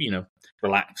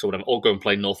 relax or whatever, or go and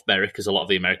play North Berwick, as a lot of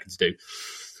the Americans do.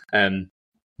 But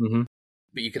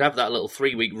you could have that little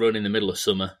 3-week run in the middle of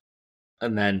summer,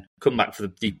 and then come back for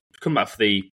the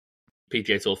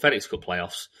PGA Tour FedEx Cup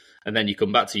playoffs, and then you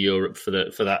come back to Europe for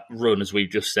that run, as we've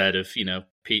just said, of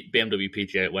BMW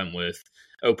PGA at Wentworth,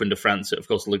 Open de France at, of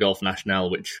course, Le Golf National,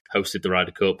 which hosted the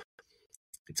Ryder Cup,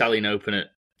 Italian Open at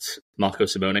Marco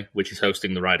Simone, which is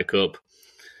hosting the Ryder Cup.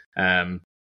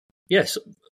 Yes,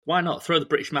 why not throw the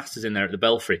British Masters in there at the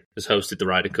Belfry, has hosted the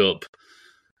Ryder Cup,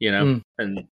 and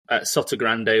at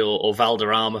Sotogrande or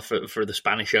Valderrama for the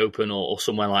Spanish Open or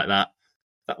somewhere like that.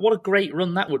 What a great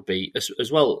run that would be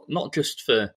as well, not just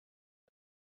for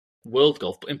world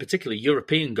golf, but in particular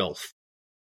European golf,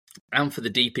 and for the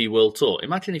DP World Tour.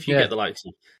 Imagine if you get the likes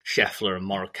of Scheffler and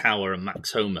Morikawa and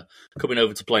Max Homa coming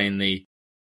over to play in the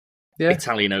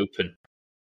Italian Open.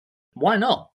 Why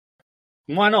not?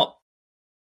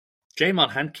 Jay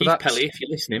Monahan, Keith Pelly, if you're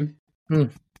listening,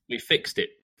 we fixed it.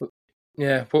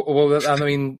 Yeah, well, I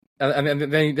mean, and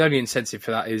the only incentive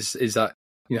for that is that,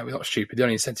 we're not stupid. The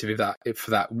only incentive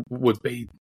for that would be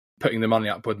putting the money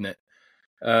up, wouldn't it?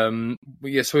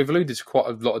 So we've alluded to quite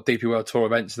a lot of DP World Tour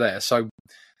events there. So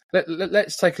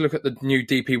let's take a look at the new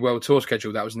DP World Tour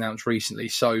schedule that was announced recently.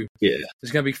 So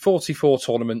there's going to be 44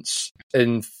 tournaments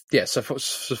so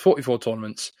 44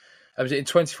 tournaments. Was it in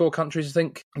 24 countries, I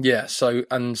think? Yeah. So,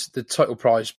 and the total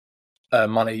prize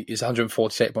money is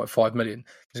 148.5 million.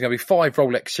 There's going to be 5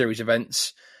 Rolex Series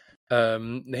events: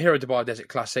 the Hero Dubai Desert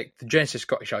Classic, the Genesis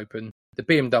Scottish Open, the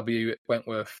BMW at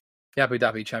Wentworth, the Abu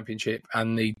Dhabi Championship,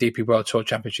 and the DP World Tour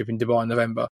Championship in Dubai in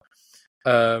November.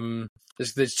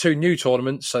 There's 2 new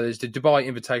tournaments. So there's the Dubai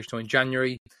Invitational in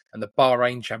January and the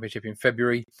Bahrain Championship in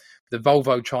February. The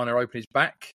Volvo China Open is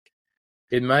back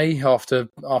in May after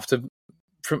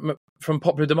from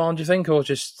popular demand, do you think, or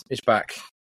just it's back?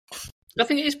 I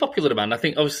think it is popular demand. I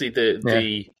think obviously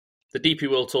the DP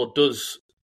World Tour does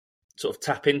sort of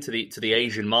tap into the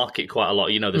Asian market quite a lot.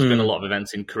 There's been a lot of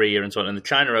events in Korea and so on, and the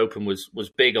China Open was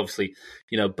big, obviously,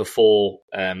 before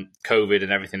COVID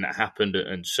and everything that happened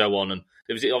and so on. And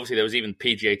there was even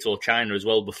PGA Tour China as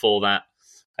well before that.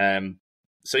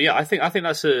 So yeah, I think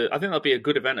that'll be a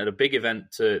good event and a big event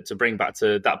to bring back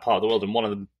to that part of the world,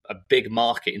 and a big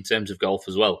market in terms of golf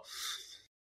as well.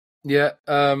 Yeah.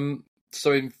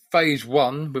 So in phase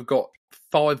 1, we've got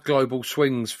 5 global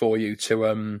swings for you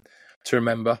to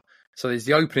remember. So there's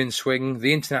the opening swing,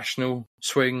 the international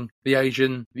swing, the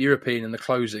Asian, the European, and the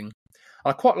closing.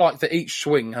 I quite like that each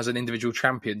swing has an individual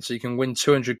champion, so you can win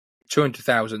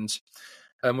 200,000,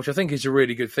 which I think is a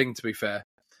really good thing, to be fair.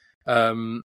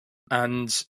 And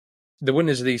the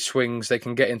winners of these swings, they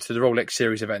can get into the Rolex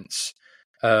Series events.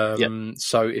 So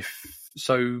do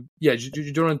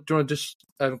you want to just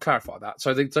clarify that?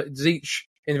 So does each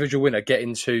individual winner get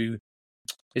into?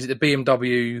 Is it the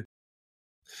BMW?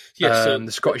 Yes,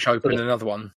 the Scottish Open and another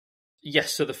one.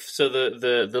 Yes, so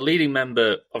the leading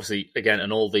member, obviously, again,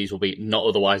 and all these will be not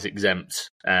otherwise exempt.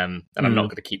 And I'm not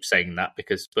going to keep saying that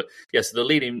but yes, the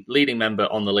leading member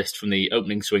on the list from the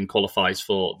opening swing qualifies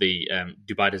for the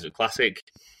Dubai Desert Classic.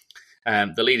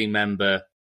 The leading member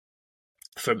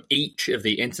from each of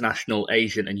the international,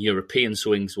 Asian, and European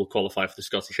swings will qualify for the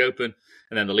Scottish Open,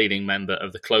 and then the leading member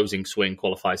of the closing swing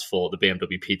qualifies for the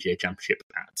BMW PGA Championship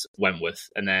at Wentworth,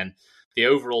 and then the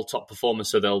overall top performers.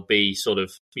 So there'll be sort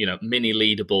of mini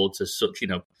leaderboards as such,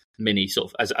 mini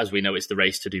sort of as we know it's the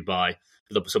race to Dubai.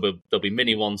 So there'll be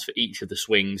mini ones for each of the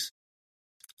swings,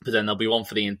 but then there'll be one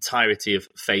for the entirety of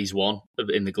phase 1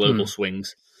 in the global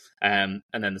swings, and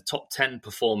then the top 10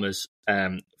 performers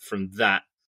from that,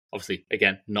 obviously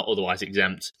again not otherwise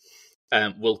exempt,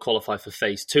 will qualify for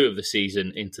phase 2 of the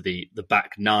season into the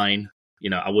back 9.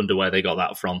 I wonder where they got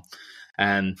that from.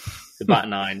 And the back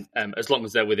 9, as long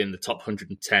as they're within the top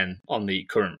 110 on the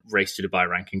current Race to Dubai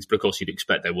rankings. But of course, you'd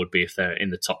expect they would be if they're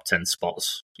in the top 10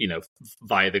 spots,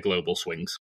 via the global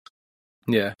swings.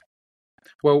 Yeah.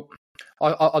 Well,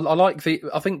 I like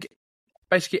I think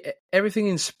basically everything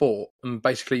in sport, and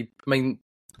basically, I mean,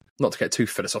 not to get too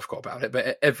philosophical about it,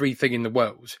 but everything in the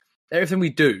world, everything we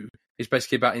do is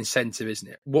basically about incentive, isn't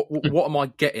it? What am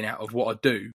I getting out of what I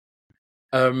do?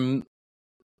 And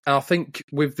I think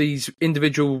with these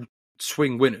individual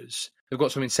swing winners, they've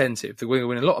got some incentive. They're going to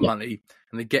win a lot of money,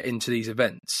 and they get into these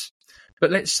events. But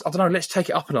let's take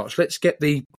it up a notch. Let's get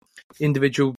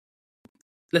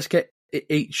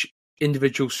each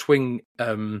individual swing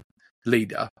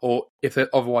leader, or if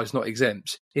they're otherwise not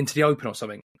exempt, into the Open or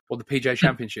something, or the PGA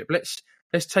Championship. Let's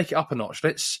take it up a notch.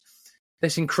 Let's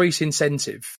increase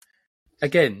incentive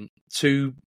again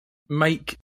to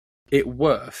make it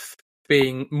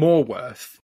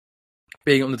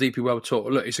being on the DP World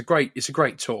Tour. Look, it's a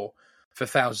great tour for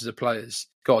thousands of players.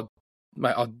 God,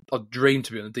 mate, I'd dream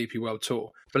to be on the DP World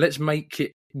Tour. But let's make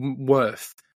it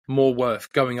more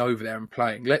worth going over there and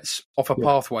playing. Let's offer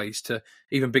pathways to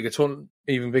even bigger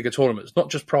tournaments,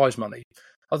 not just prize money.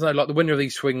 I don't know, like the winner of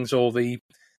these swings or the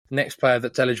next player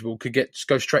that's eligible could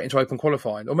go straight into Open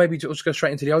qualifying, or maybe just go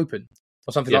straight into the Open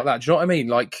or something like that. Do you know what I mean?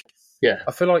 Like,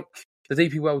 I feel like the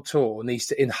DP World Tour needs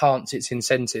to enhance its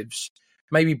incentives.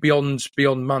 Maybe beyond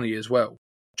money as well,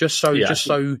 just so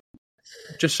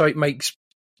it makes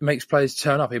players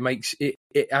turn up.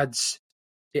 It adds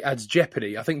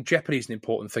jeopardy. I think jeopardy is an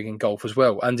important thing in golf as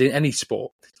well, and in any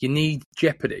sport, you need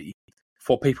jeopardy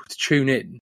for people to tune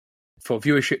in, for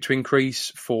viewership to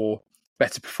increase, for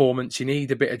better performance. You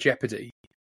need a bit of jeopardy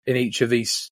in each of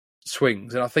these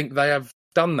swings, and I think they have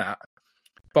done that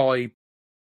by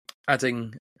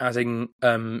adding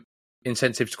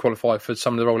incentives to qualify for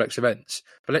some of the Rolex events.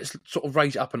 But let's sort of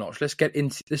raise it up a notch. Let's do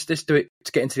it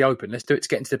to get into the Open. Let's do it to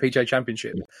get into the PGA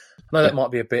Championship. I know that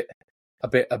might be a bit.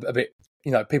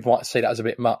 People might say that as a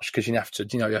bit much because you have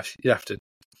to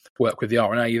work with the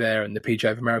R&A there and the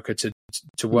PGA of America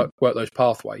to work those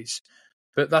pathways.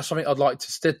 But that's something I'd like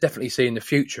to definitely see in the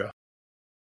future.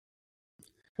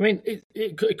 I mean,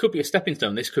 it could be a stepping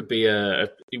stone. This could be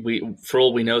for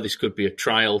all we know, this could be a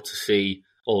trial to see.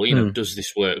 Or, does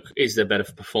this work? Is there better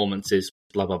performances?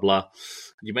 Blah, blah, blah.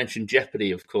 You mentioned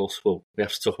jeopardy, of course. Well, we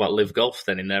have to talk about Live Golf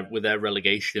then with their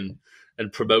relegation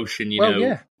and promotion,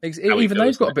 even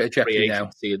they've got a bit of jeopardy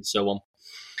now. And so on.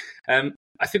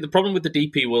 I think the problem with the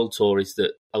DP World Tour is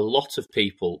that a lot of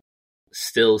people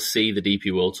still see the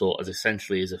DP World Tour as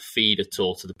essentially as a feeder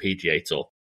tour to the PGA Tour.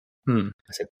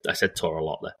 I said tour a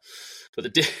lot there.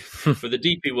 But for the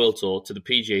DP World Tour to the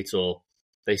PGA Tour,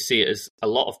 they see it as, a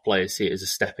lot of players see it as a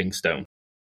stepping stone.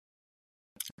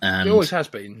 And it always has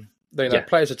been.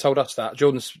 Players have told us that.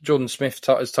 Jordan Smith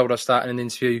has told us that in an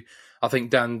interview. I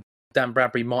think Dan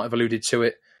Bradbury might have alluded to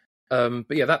it. But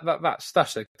yeah,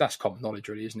 that's common knowledge,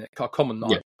 really, isn't it? A common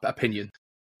opinion.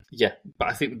 Yeah, but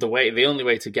I think the only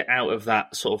way to get out of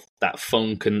that sort of that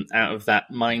funk and out of that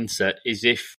mindset is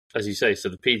if, as you say, so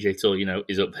the PGA Tour,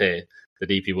 is up here, the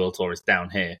DP World Tour is down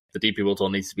here. The DP World Tour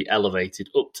needs to be elevated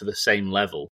up to the same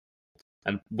level,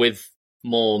 and with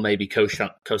more maybe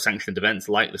co-sanctioned events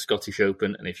like the Scottish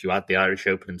Open, and if you add the Irish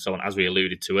Open and so on, as we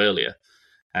alluded to earlier,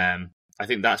 I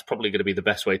think that's probably going to be the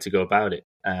best way to go about it.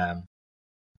 And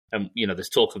there's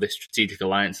talk of this strategic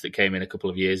alliance that came in a couple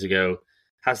of years ago.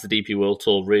 Has the DP World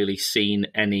Tour really seen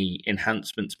any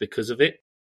enhancements because of it?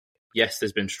 Yes,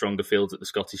 there's been stronger fields at the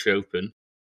Scottish Open.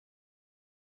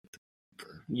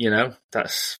 And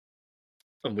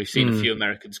we've seen a few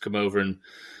Americans come over and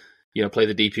play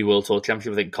the DP World Tour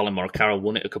Championship. I think Colin Morikawa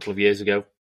won it a couple of years ago.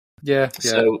 Yeah.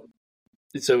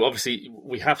 So obviously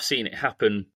we have seen it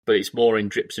happen, but it's more in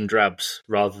drips and drabs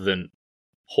rather than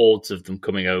hordes of them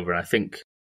coming over. And I think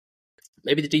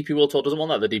maybe the DP World Tour doesn't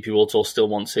want that. The DP World Tour still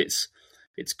wants its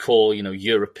core,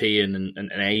 European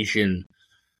and Asian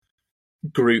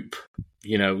group,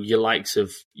 your likes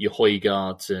of your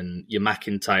Højgaards and your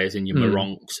McIntyres and your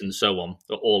Moronks and so on,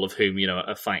 all of whom,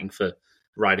 are fighting for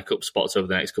Ryder Cup spots over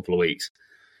the next couple of weeks.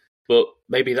 But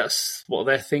maybe that's what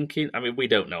they're thinking. I mean, we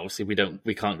don't know. Obviously,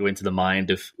 we can't go into the mind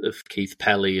of Keith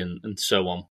Pelly and so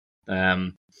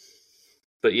on.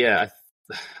 But yeah,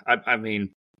 I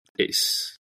mean,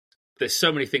 there's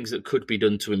so many things that could be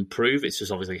done to improve. It's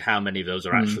just obviously how many of those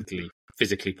are actually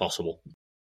physically possible.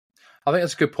 I think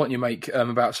that's a good point you make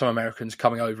about some Americans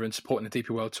coming over and supporting the DP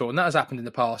World Tour. And that has happened in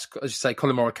the past. As you say,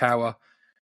 Colin Morikawa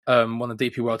won the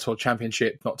DP World Tour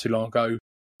Championship not too long ago.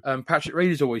 Patrick Reed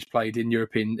has always played in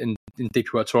European in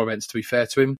DP World Tour events, to be fair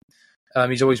to him.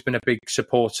 He's always been a big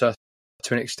supporter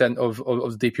to an extent of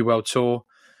the DP World Tour.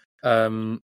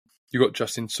 You got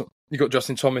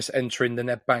Justin Thomas entering the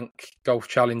Ned Bank Golf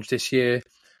Challenge this year.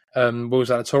 Will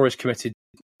Zalatoris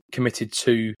committed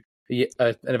to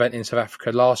an event in South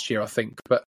Africa last year, I think,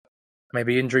 but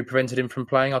maybe injury prevented him from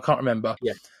playing. I can't remember.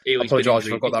 Yeah, I apologise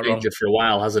if I got that wrong. For a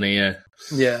while, hasn't he?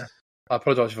 Yeah. I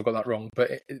apologise if I got that wrong,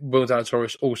 but Will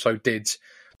Zalatoris also did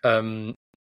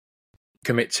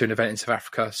commit to an event in South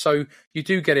Africa. So you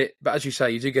do get it, but as you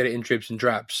say, you do get it in dribs and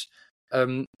drabs.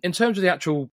 In terms of the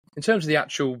actual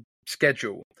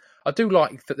schedule, I do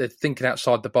like that they're thinking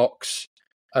outside the box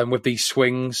with these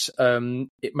swings.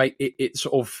 It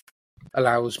sort of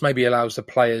allows the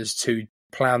players to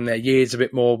plan their years a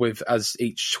bit more as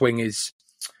each swing is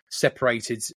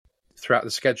separated throughout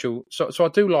the schedule. So I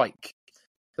do like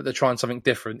that they're trying something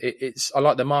different. I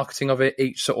like the marketing of it.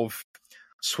 Each sort of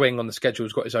swing on the schedule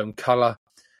has got its own colour.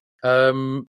 I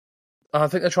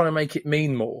think they're trying to make it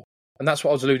mean more, and that's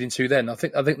what I was alluding to then. I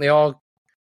think they are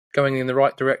going in the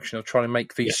right direction of trying to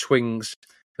make these swings,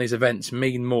 these events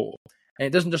mean more. And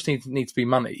it doesn't just need to be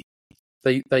money.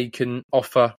 They can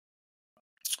offer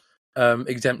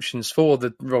exemptions for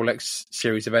the Rolex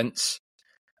Series events.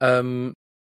 So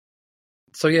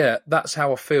yeah, that's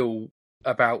how I feel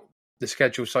about the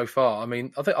schedule so far. I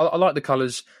mean, I think I like the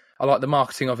colours. I like the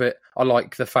marketing of it. I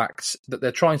like the fact that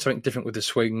they're trying something different with the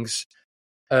swings.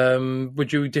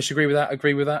 Would you disagree with that?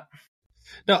 Agree with that?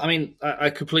 No, I mean, I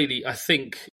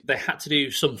think they had to do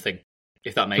something,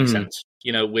 if that makes sense.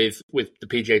 With the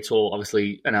PGA Tour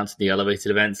obviously announcing the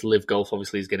elevated events, Live Golf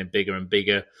obviously is getting bigger and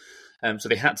bigger. So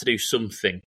they had to do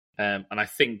something. And I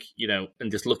think,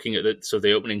 and just looking at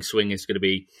the opening swing is going to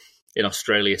be in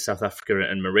Australia, South Africa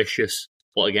and Mauritius.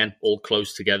 But again, all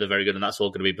close together, very good. And that's all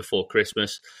going to be before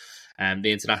Christmas.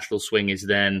 The international swing is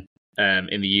then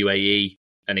in the UAE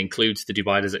and includes the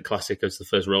Dubai Desert Classic as the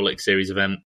first Rolex Series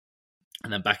event.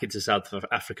 And then back into South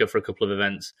Africa for a couple of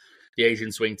events. The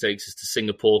Asian swing takes us to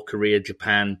Singapore, Korea,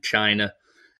 Japan, China.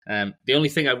 The only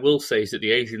thing I will say is that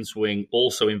the Asian swing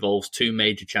also involves two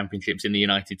major championships in the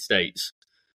United States,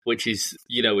 which is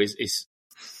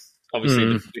obviously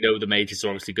we know the majors are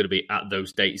obviously going to be at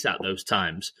those dates at those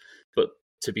times. But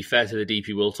to be fair to the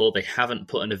DP World Tour, they haven't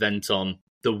put an event on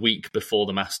the week before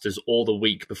the Masters or the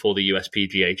week before the US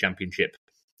PGA Championship.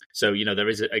 So, there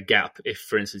is a gap. If,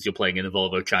 for instance, you're playing in the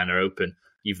Volvo China Open,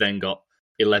 you've then got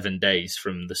 11 days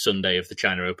from the Sunday of the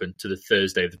China Open to the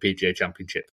Thursday of the PGA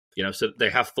Championship. So they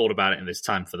have thought about it and there's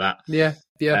time for that. Yeah.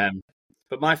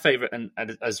 But my favourite, and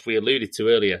as we alluded to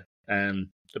earlier,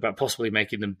 about possibly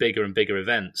making them bigger and bigger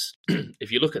events,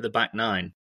 if you look at the back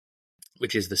nine,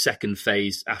 which is the second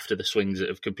phase after the swings that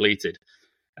have completed,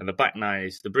 and the back nine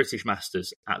is the British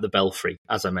Masters at the Belfry,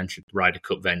 as I mentioned, Ryder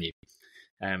Cup venue.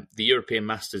 The European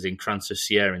Masters in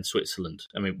Crans-sur-Sierre in Switzerland.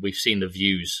 I mean, we've seen the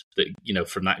views that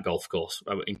from that golf course.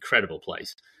 Incredible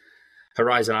place.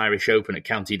 Horizon Irish Open at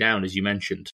County Down, as you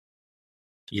mentioned.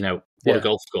 what a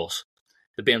golf course.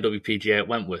 The BMW PGA at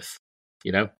Wentworth,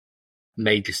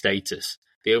 major status.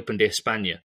 The Open de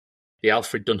España. The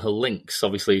Alfred Dunhill Links,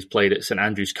 obviously, he's played at St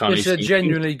Andrews Carnegie. It's a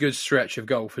genuinely good stretch of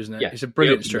golf, isn't it? Yeah, it's a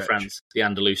brilliant the Open stretch. of France, the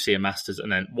Andalusia Masters,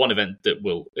 and then one event that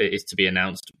is to be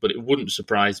announced, but it wouldn't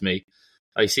surprise me.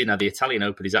 I see now the Italian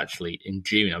Open is actually in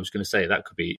June. I was going to say that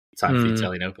could be time for the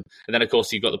Italian Open. And then, of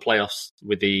course, you've got the playoffs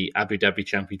with the Abu Dhabi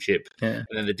Championship and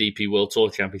then the DP World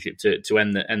Tour Championship to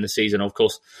end the season. Of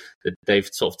course, they've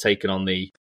sort of taken on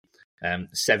the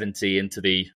 70 into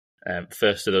the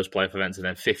first of those playoff events and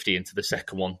then 50 into the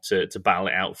second one to battle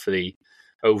it out for the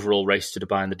overall race to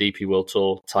Dubai and the DP World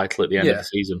Tour title at the end of the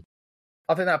season.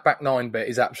 I think that back nine bit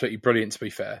is absolutely brilliant, to be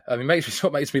fair. I mean,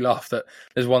 it makes me laugh that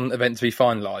there's one event to be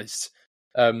finalised.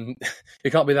 You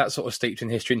can't be that sort of steeped in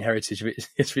history and heritage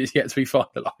if it's yet to be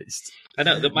finalised. I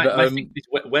know. My thing is,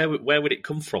 where would it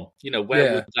come from?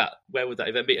 Where would that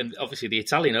event be? And obviously the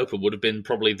Italian Open would have been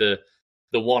probably the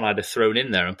one I'd have thrown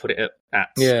in there and put it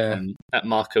at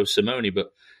Marco Simone.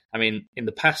 But I mean, in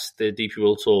the past, the DP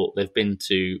World Tour,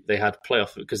 they had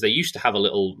playoff because they used to have a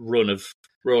little run of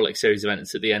Rolex Series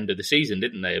events at the end of the season,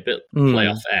 didn't they? A bit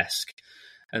playoff-esque.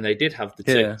 And they did have the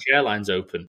Turkish Airlines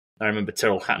Open. I remember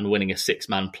Tyrrell Hatton winning a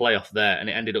 6-man playoff there, and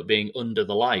it ended up being under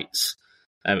the lights.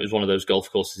 It was one of those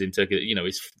golf courses in Turkey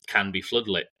that can be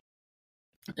floodlit.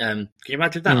 Can you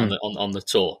imagine that on the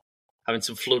tour, having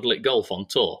some floodlit golf on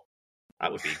tour?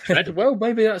 That would be incredible. Well,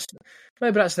 maybe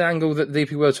that's the angle that the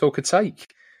DP World Tour could take.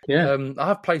 Yeah, I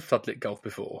have played floodlit golf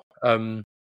before. When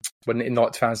in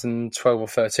 2012 or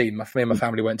 13, me and my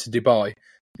family went to Dubai.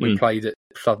 We played at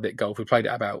floodlit golf. We played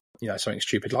at about something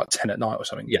stupid like 10 at night or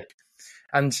something. Yeah,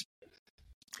 and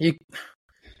it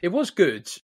was good.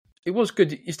 It was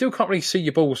good. You still can't really see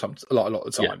your ball a lot of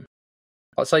the time. Yeah.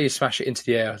 Like say you smash it into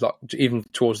the air, like even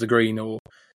towards the green or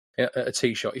a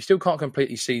tee shot, you still can't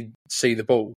completely see the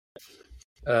ball.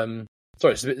 Sorry,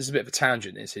 it's a bit of a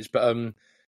tangent. This is, but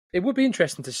it would be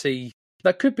interesting to see.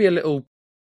 That could be a little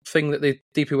thing that the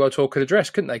DP World Tour could address,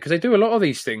 couldn't they? Because they do a lot of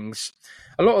these things,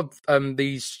 a lot of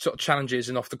these sort of challenges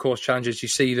and off the course challenges. You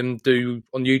see them do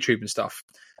on YouTube and stuff.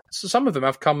 So some of them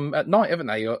have come at night, haven't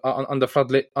they? Under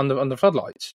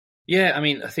floodlights. Yeah, I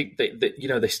mean, I think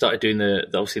they started doing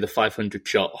the 500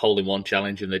 shot hole in one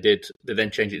challenge, and they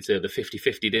then changed it to the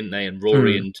 50-50, didn't they? And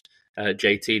Rory and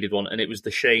JT did one, and it was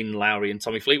the Shane Lowry and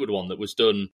Tommy Fleetwood one that was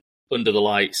done under the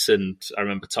lights. And I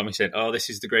remember Tommy saying, "Oh, this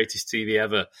is the greatest TV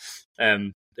ever."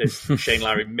 Shane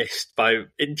Lowry missed by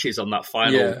inches on that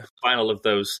final of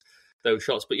those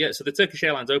shots. But yeah, so the Turkish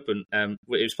Airlines Open, it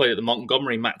was played at the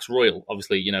Montgomery Max Royal,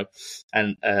 obviously,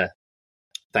 and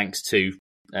thanks to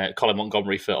Colin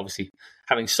Montgomery for obviously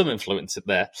having some influence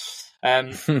there.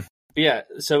 But yeah,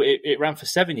 so it ran for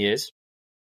 7 years.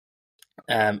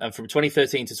 And from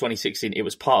 2013 to 2016, it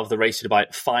was part of the Race to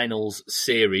Dubai Finals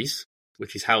Series,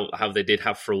 which is how they did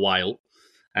have for a while.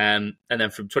 And then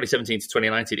from 2017 to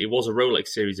 2019, it was a Rolex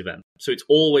Series event. So it's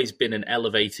always been an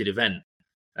elevated event.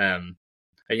 And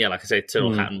yeah, like I say,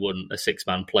 Tyrrell Hatton won a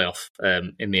 6-man playoff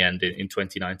in the end in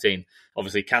 2019.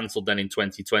 Obviously cancelled then in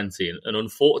 2020 and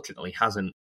unfortunately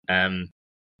hasn't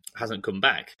come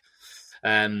back.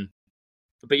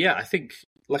 But yeah, I think,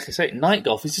 like I say, night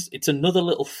golf is it's another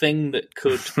little thing that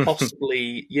could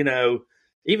possibly,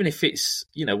 even if it's,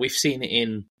 we've seen it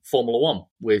in Formula One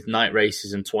with night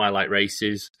races and twilight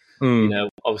races,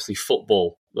 obviously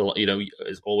football,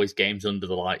 there's always games under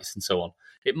the lights and so on.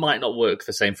 It might not work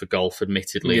the same for golf,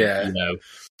 admittedly,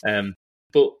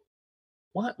 but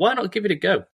why not give it a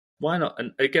go? Why not?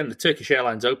 And again, the Turkish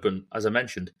Airlines Open, as I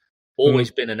mentioned,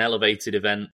 always been an elevated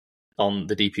event on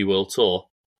the DP World Tour.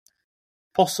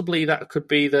 Possibly that could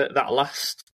be that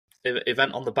last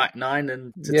event on the back nine,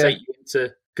 and to take you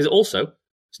into, because also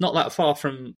it's not that far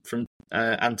from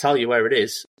Antalya where it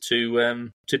is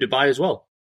to Dubai as well.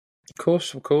 Of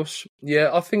course.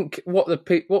 Yeah, I think what the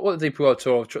DP World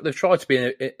Tour, they've tried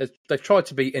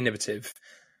to be innovative,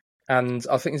 and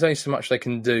I think there's only so much they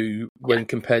can do when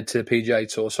compared to the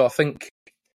PGA Tour. So I think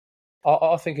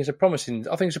it's a promising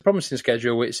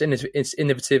schedule. It's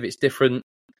innovative. It's different.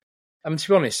 I mean, to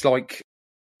be honest, like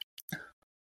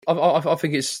I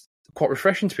think it's quite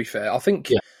refreshing. To be fair, I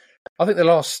think the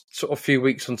last sort of few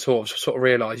weeks on tour, I've sort of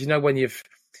realised, when you've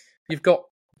got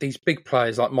these big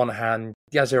players like Monahan,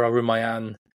 Yasir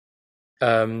Al-Rumayyan,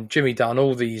 Jimmy Dunn,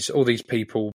 all these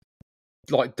people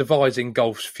like devising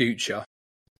golf's future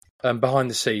behind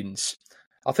the scenes.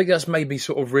 I think that's made me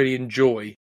sort of really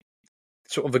enjoy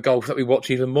sort of the golf that we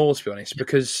watch even more, to be honest,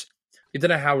 because you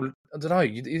don't know how long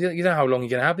you're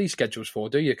going to have these schedules for,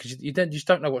 do you? Because you just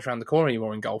don't know what's around the corner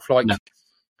anymore in golf. Like, no.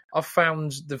 I've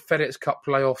found the FedEx Cup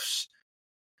playoffs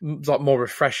like more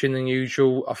refreshing than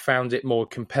usual. I found it more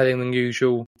compelling than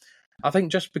usual. I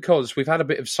think just because we've had a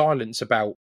bit of silence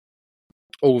about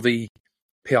all the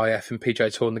PIF and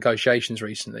PGA Tour negotiations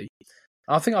recently,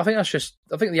 I think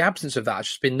the absence of that has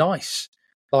just been nice.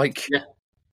 Like,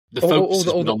 the focus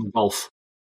has been on the golf.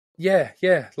 Yeah.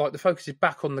 Like the focus is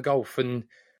back on the golf, and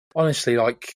honestly,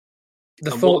 like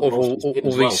the thought of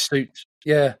all these suits,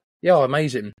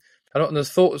 amazing. And the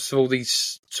thoughts of all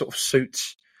these sort of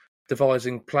suits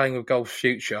devising playing with golf's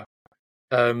future,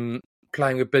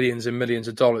 playing with billions and millions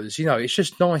of dollars. It's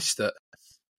just nice that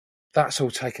that's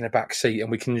all taken a back seat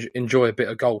and we can enjoy a bit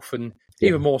of golf, and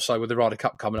even more so with the Ryder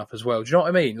Cup coming up as well. Do you know what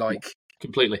I mean? Like,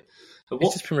 completely.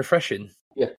 It's just been refreshing.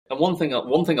 Yeah, and one thing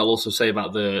I'll also say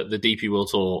about the DP World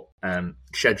Tour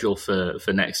schedule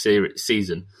for next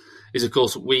season is, of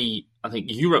course, I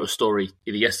think you wrote a story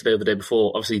either yesterday or the day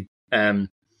before. Obviously,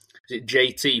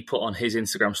 JT put on his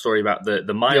Instagram story about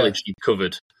the mileage he'd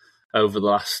covered over the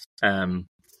last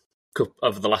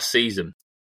season.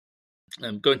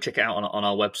 Go and check it out on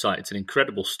our website. It's an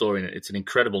incredible story, and it's an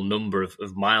incredible number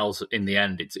of miles in the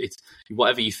end. It's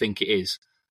whatever you think it is,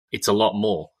 it's a lot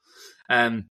more.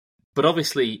 But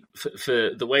obviously,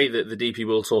 for the way that the DP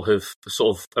World Tour have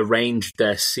sort of arranged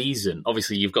their season,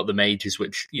 obviously you've got the majors,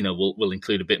 which will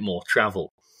include a bit more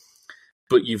travel.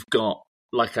 But you've got,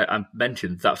 like I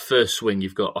mentioned, that first swing.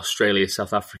 You've got Australia,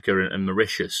 South Africa, and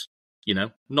Mauritius.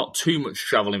 Not too much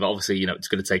travel involved. Obviously, it's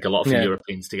going to take a lot of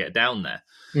Europeans to get down there.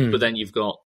 But then you've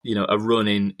got a run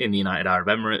in the United Arab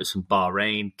Emirates and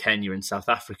Bahrain, Kenya, and South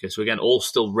Africa. So again, all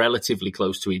still relatively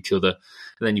close to each other.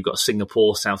 And then you've got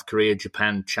Singapore, South Korea,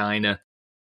 Japan, China.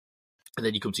 And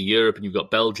then you come to Europe and you've got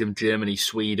Belgium, Germany,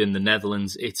 Sweden, the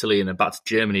Netherlands, Italy, and then back to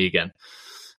Germany again.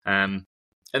 And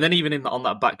then even on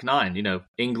that back nine,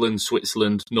 England,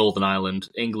 Switzerland, Northern Ireland,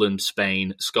 England,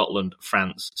 Spain, Scotland,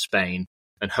 France, Spain,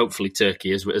 and hopefully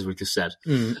Turkey, as we just said.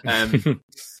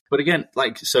 But again,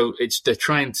 they're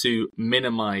trying to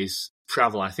minimise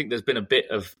travel. I think there's been a bit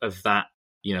of that,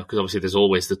 because obviously there's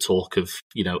always the talk of,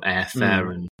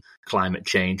 airfare and climate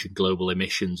change and global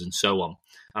emissions and so on.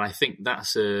 And I think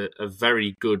that's a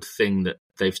very good thing that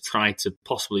they've tried to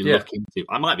possibly look into.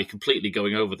 I might be completely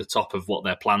going over the top of what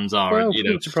their plans are. Well,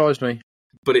 it surprised me.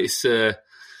 But it's,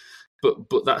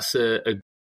 but that's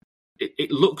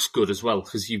it looks good as well,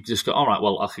 because you've just got, all right,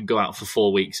 well, I could go out for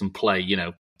 4 weeks and play,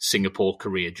 Singapore,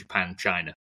 Korea, Japan,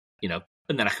 China, and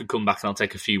then I could come back and I'll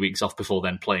take a few weeks off before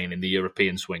then playing in the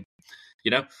European swing,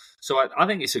 So I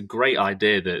think it's a great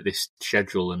idea, that this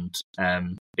schedule, and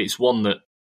it's one that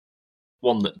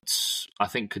I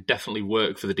think could definitely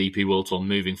work for the DP World Tour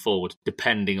moving forward,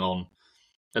 depending on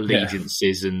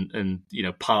allegiances and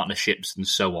partnerships and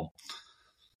so on.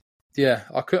 Yeah,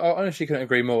 I honestly couldn't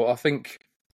agree more. I think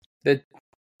they're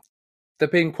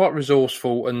being quite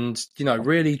resourceful and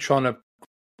really trying to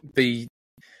be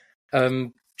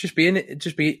just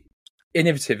be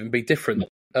innovative and be different,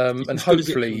 and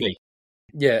hopefully,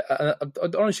 I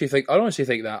honestly think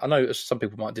that. I know some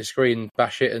people might disagree and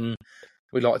bash it, and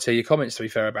we'd like to hear your comments, to be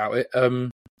fair, about it.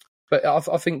 But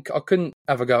I think I couldn't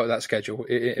have a go at that schedule,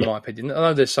 in my opinion. I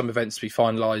know there's some events to be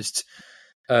finalised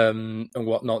and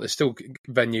whatnot. There's still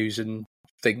venues and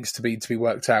things to be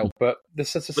worked out, but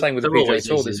it's the same with the PGA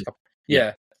Tour. There's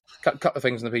a couple of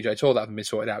things on the PGA Tour that haven't been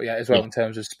sorted out yet as well, in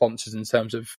terms of sponsors, in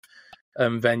terms of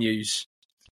venues.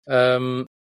 So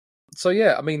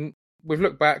I mean, we've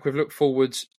looked back, we've looked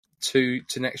forward to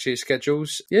next year's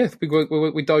schedules. Yeah,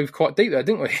 we dove quite deep there,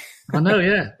 didn't we? I know,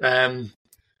 yeah. I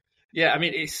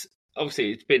mean, it's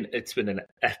obviously it's been an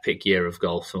epic year of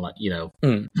golf, and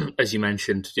as you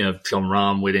mentioned, John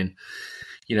Rahm winning,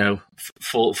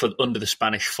 for under the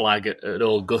Spanish flag at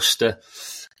Augusta.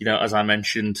 As I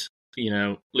mentioned,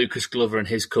 Lucas Glover and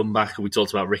his comeback, and we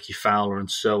talked about Ricky Fowler and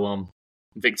so on.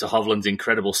 Victor Hovland's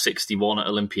incredible 61 at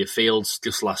Olympia Fields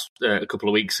just a couple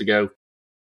of weeks ago.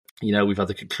 We've had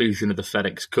the conclusion of the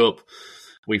FedEx Cup.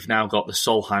 We've now got the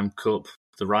Solheim Cup,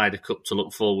 the Ryder Cup to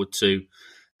look forward to.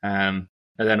 And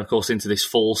then, of course, into this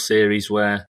fall series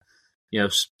where,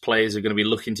 players are going to be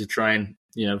looking to try and,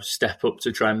 step up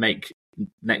to try and make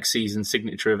next season's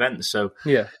signature events. So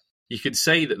you could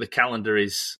say that the calendar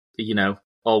is,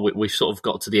 we've sort of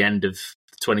got to the end of the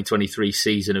 2023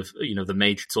 season of, the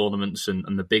major tournaments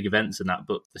and the big events and that,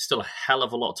 but there's still a hell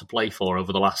of a lot to play for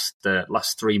over the last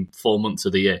 3-4 months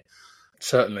of the year.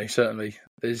 Certainly.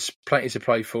 There's plenty to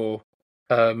play for,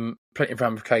 plenty of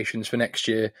ramifications for next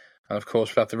year. And of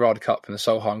course, we'll have the Ryder Cup and the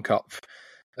Solheim Cup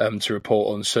to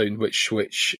report on soon, which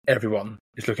everyone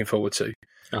is looking forward to.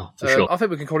 Oh, for sure. I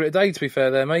think we can call it a day, to be fair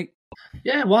there, mate.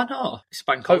 Yeah, why not? It's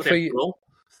bank holiday.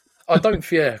 I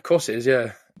don't, of course it is,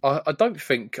 yeah. I don't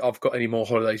think I've got any more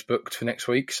holidays booked for next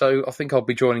week, so I think I'll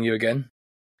be joining you again.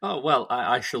 Oh, well,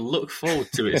 I shall look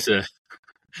forward to it, sir.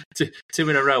 Two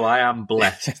in a row, I am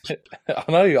blessed. I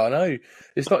know.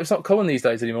 It's not common these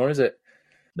days anymore, is it?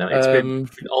 No, it's been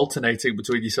alternating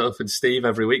between yourself and Steve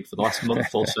every week for the last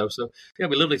month or so. So, yeah,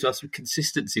 it'd be lovely to have some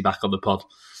consistency back on the pod.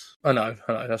 I know.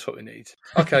 That's what we need.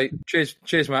 Okay,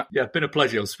 cheers, Matt. Yeah, been a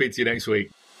pleasure. I'll speak to you next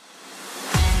week.